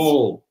still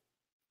cold.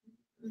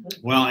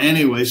 Well,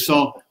 anyway,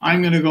 so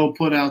I'm going to go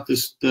put out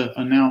the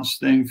announced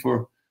thing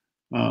for,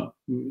 for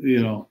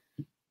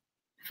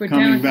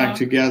coming back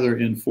together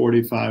in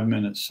 45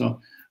 minutes.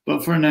 So,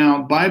 but for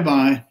now,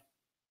 bye-bye.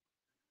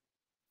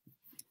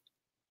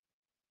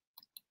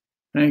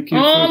 Thank you.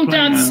 Om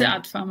Tat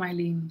Sat from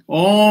Eileen.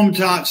 Om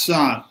Tat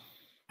Sat.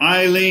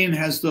 Eileen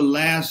has the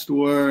last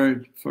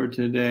word for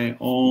today.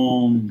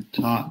 Om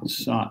Tat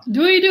Sat.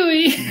 Dewey.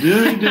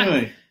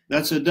 Dewey.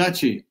 That's a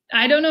Dutchie.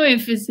 I don't know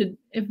if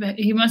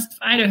he must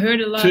either heard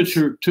a lot.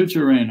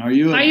 Tutorin. Are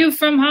you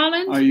from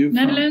Holland? Are you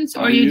Netherlands?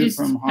 From, or you just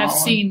from have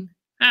seen?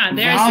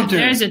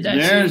 There's a Dutchie.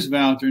 There's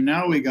Wouter.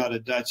 Now we got a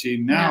Dutchie.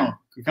 Now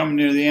coming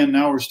near the end.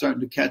 Now we're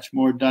starting to catch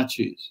more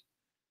Dutchies.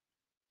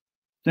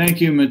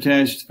 Thank you,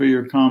 Mitesh, for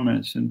your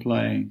comments and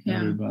playing,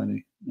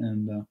 everybody.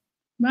 And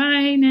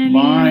bye, Nelly.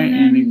 Bye,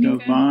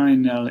 Anika. Bye,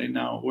 Nelly.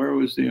 Now, where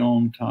was the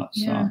Om Tat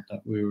Sat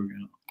that we were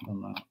going to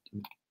allow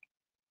to?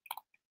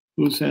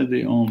 Who said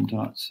the Om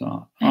Tat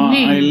Sat?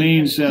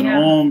 Eileen said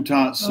Om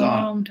Tat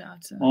Sat. Om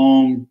Tat Sat.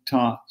 Om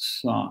Tat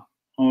Sat.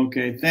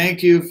 Okay,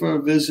 thank you for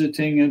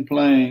visiting and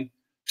playing.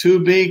 To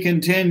be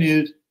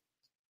continued.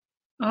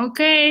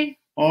 Okay.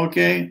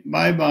 Okay,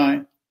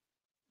 bye-bye.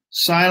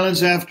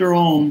 Silence after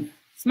Om.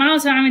 Smile,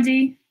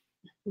 Samity.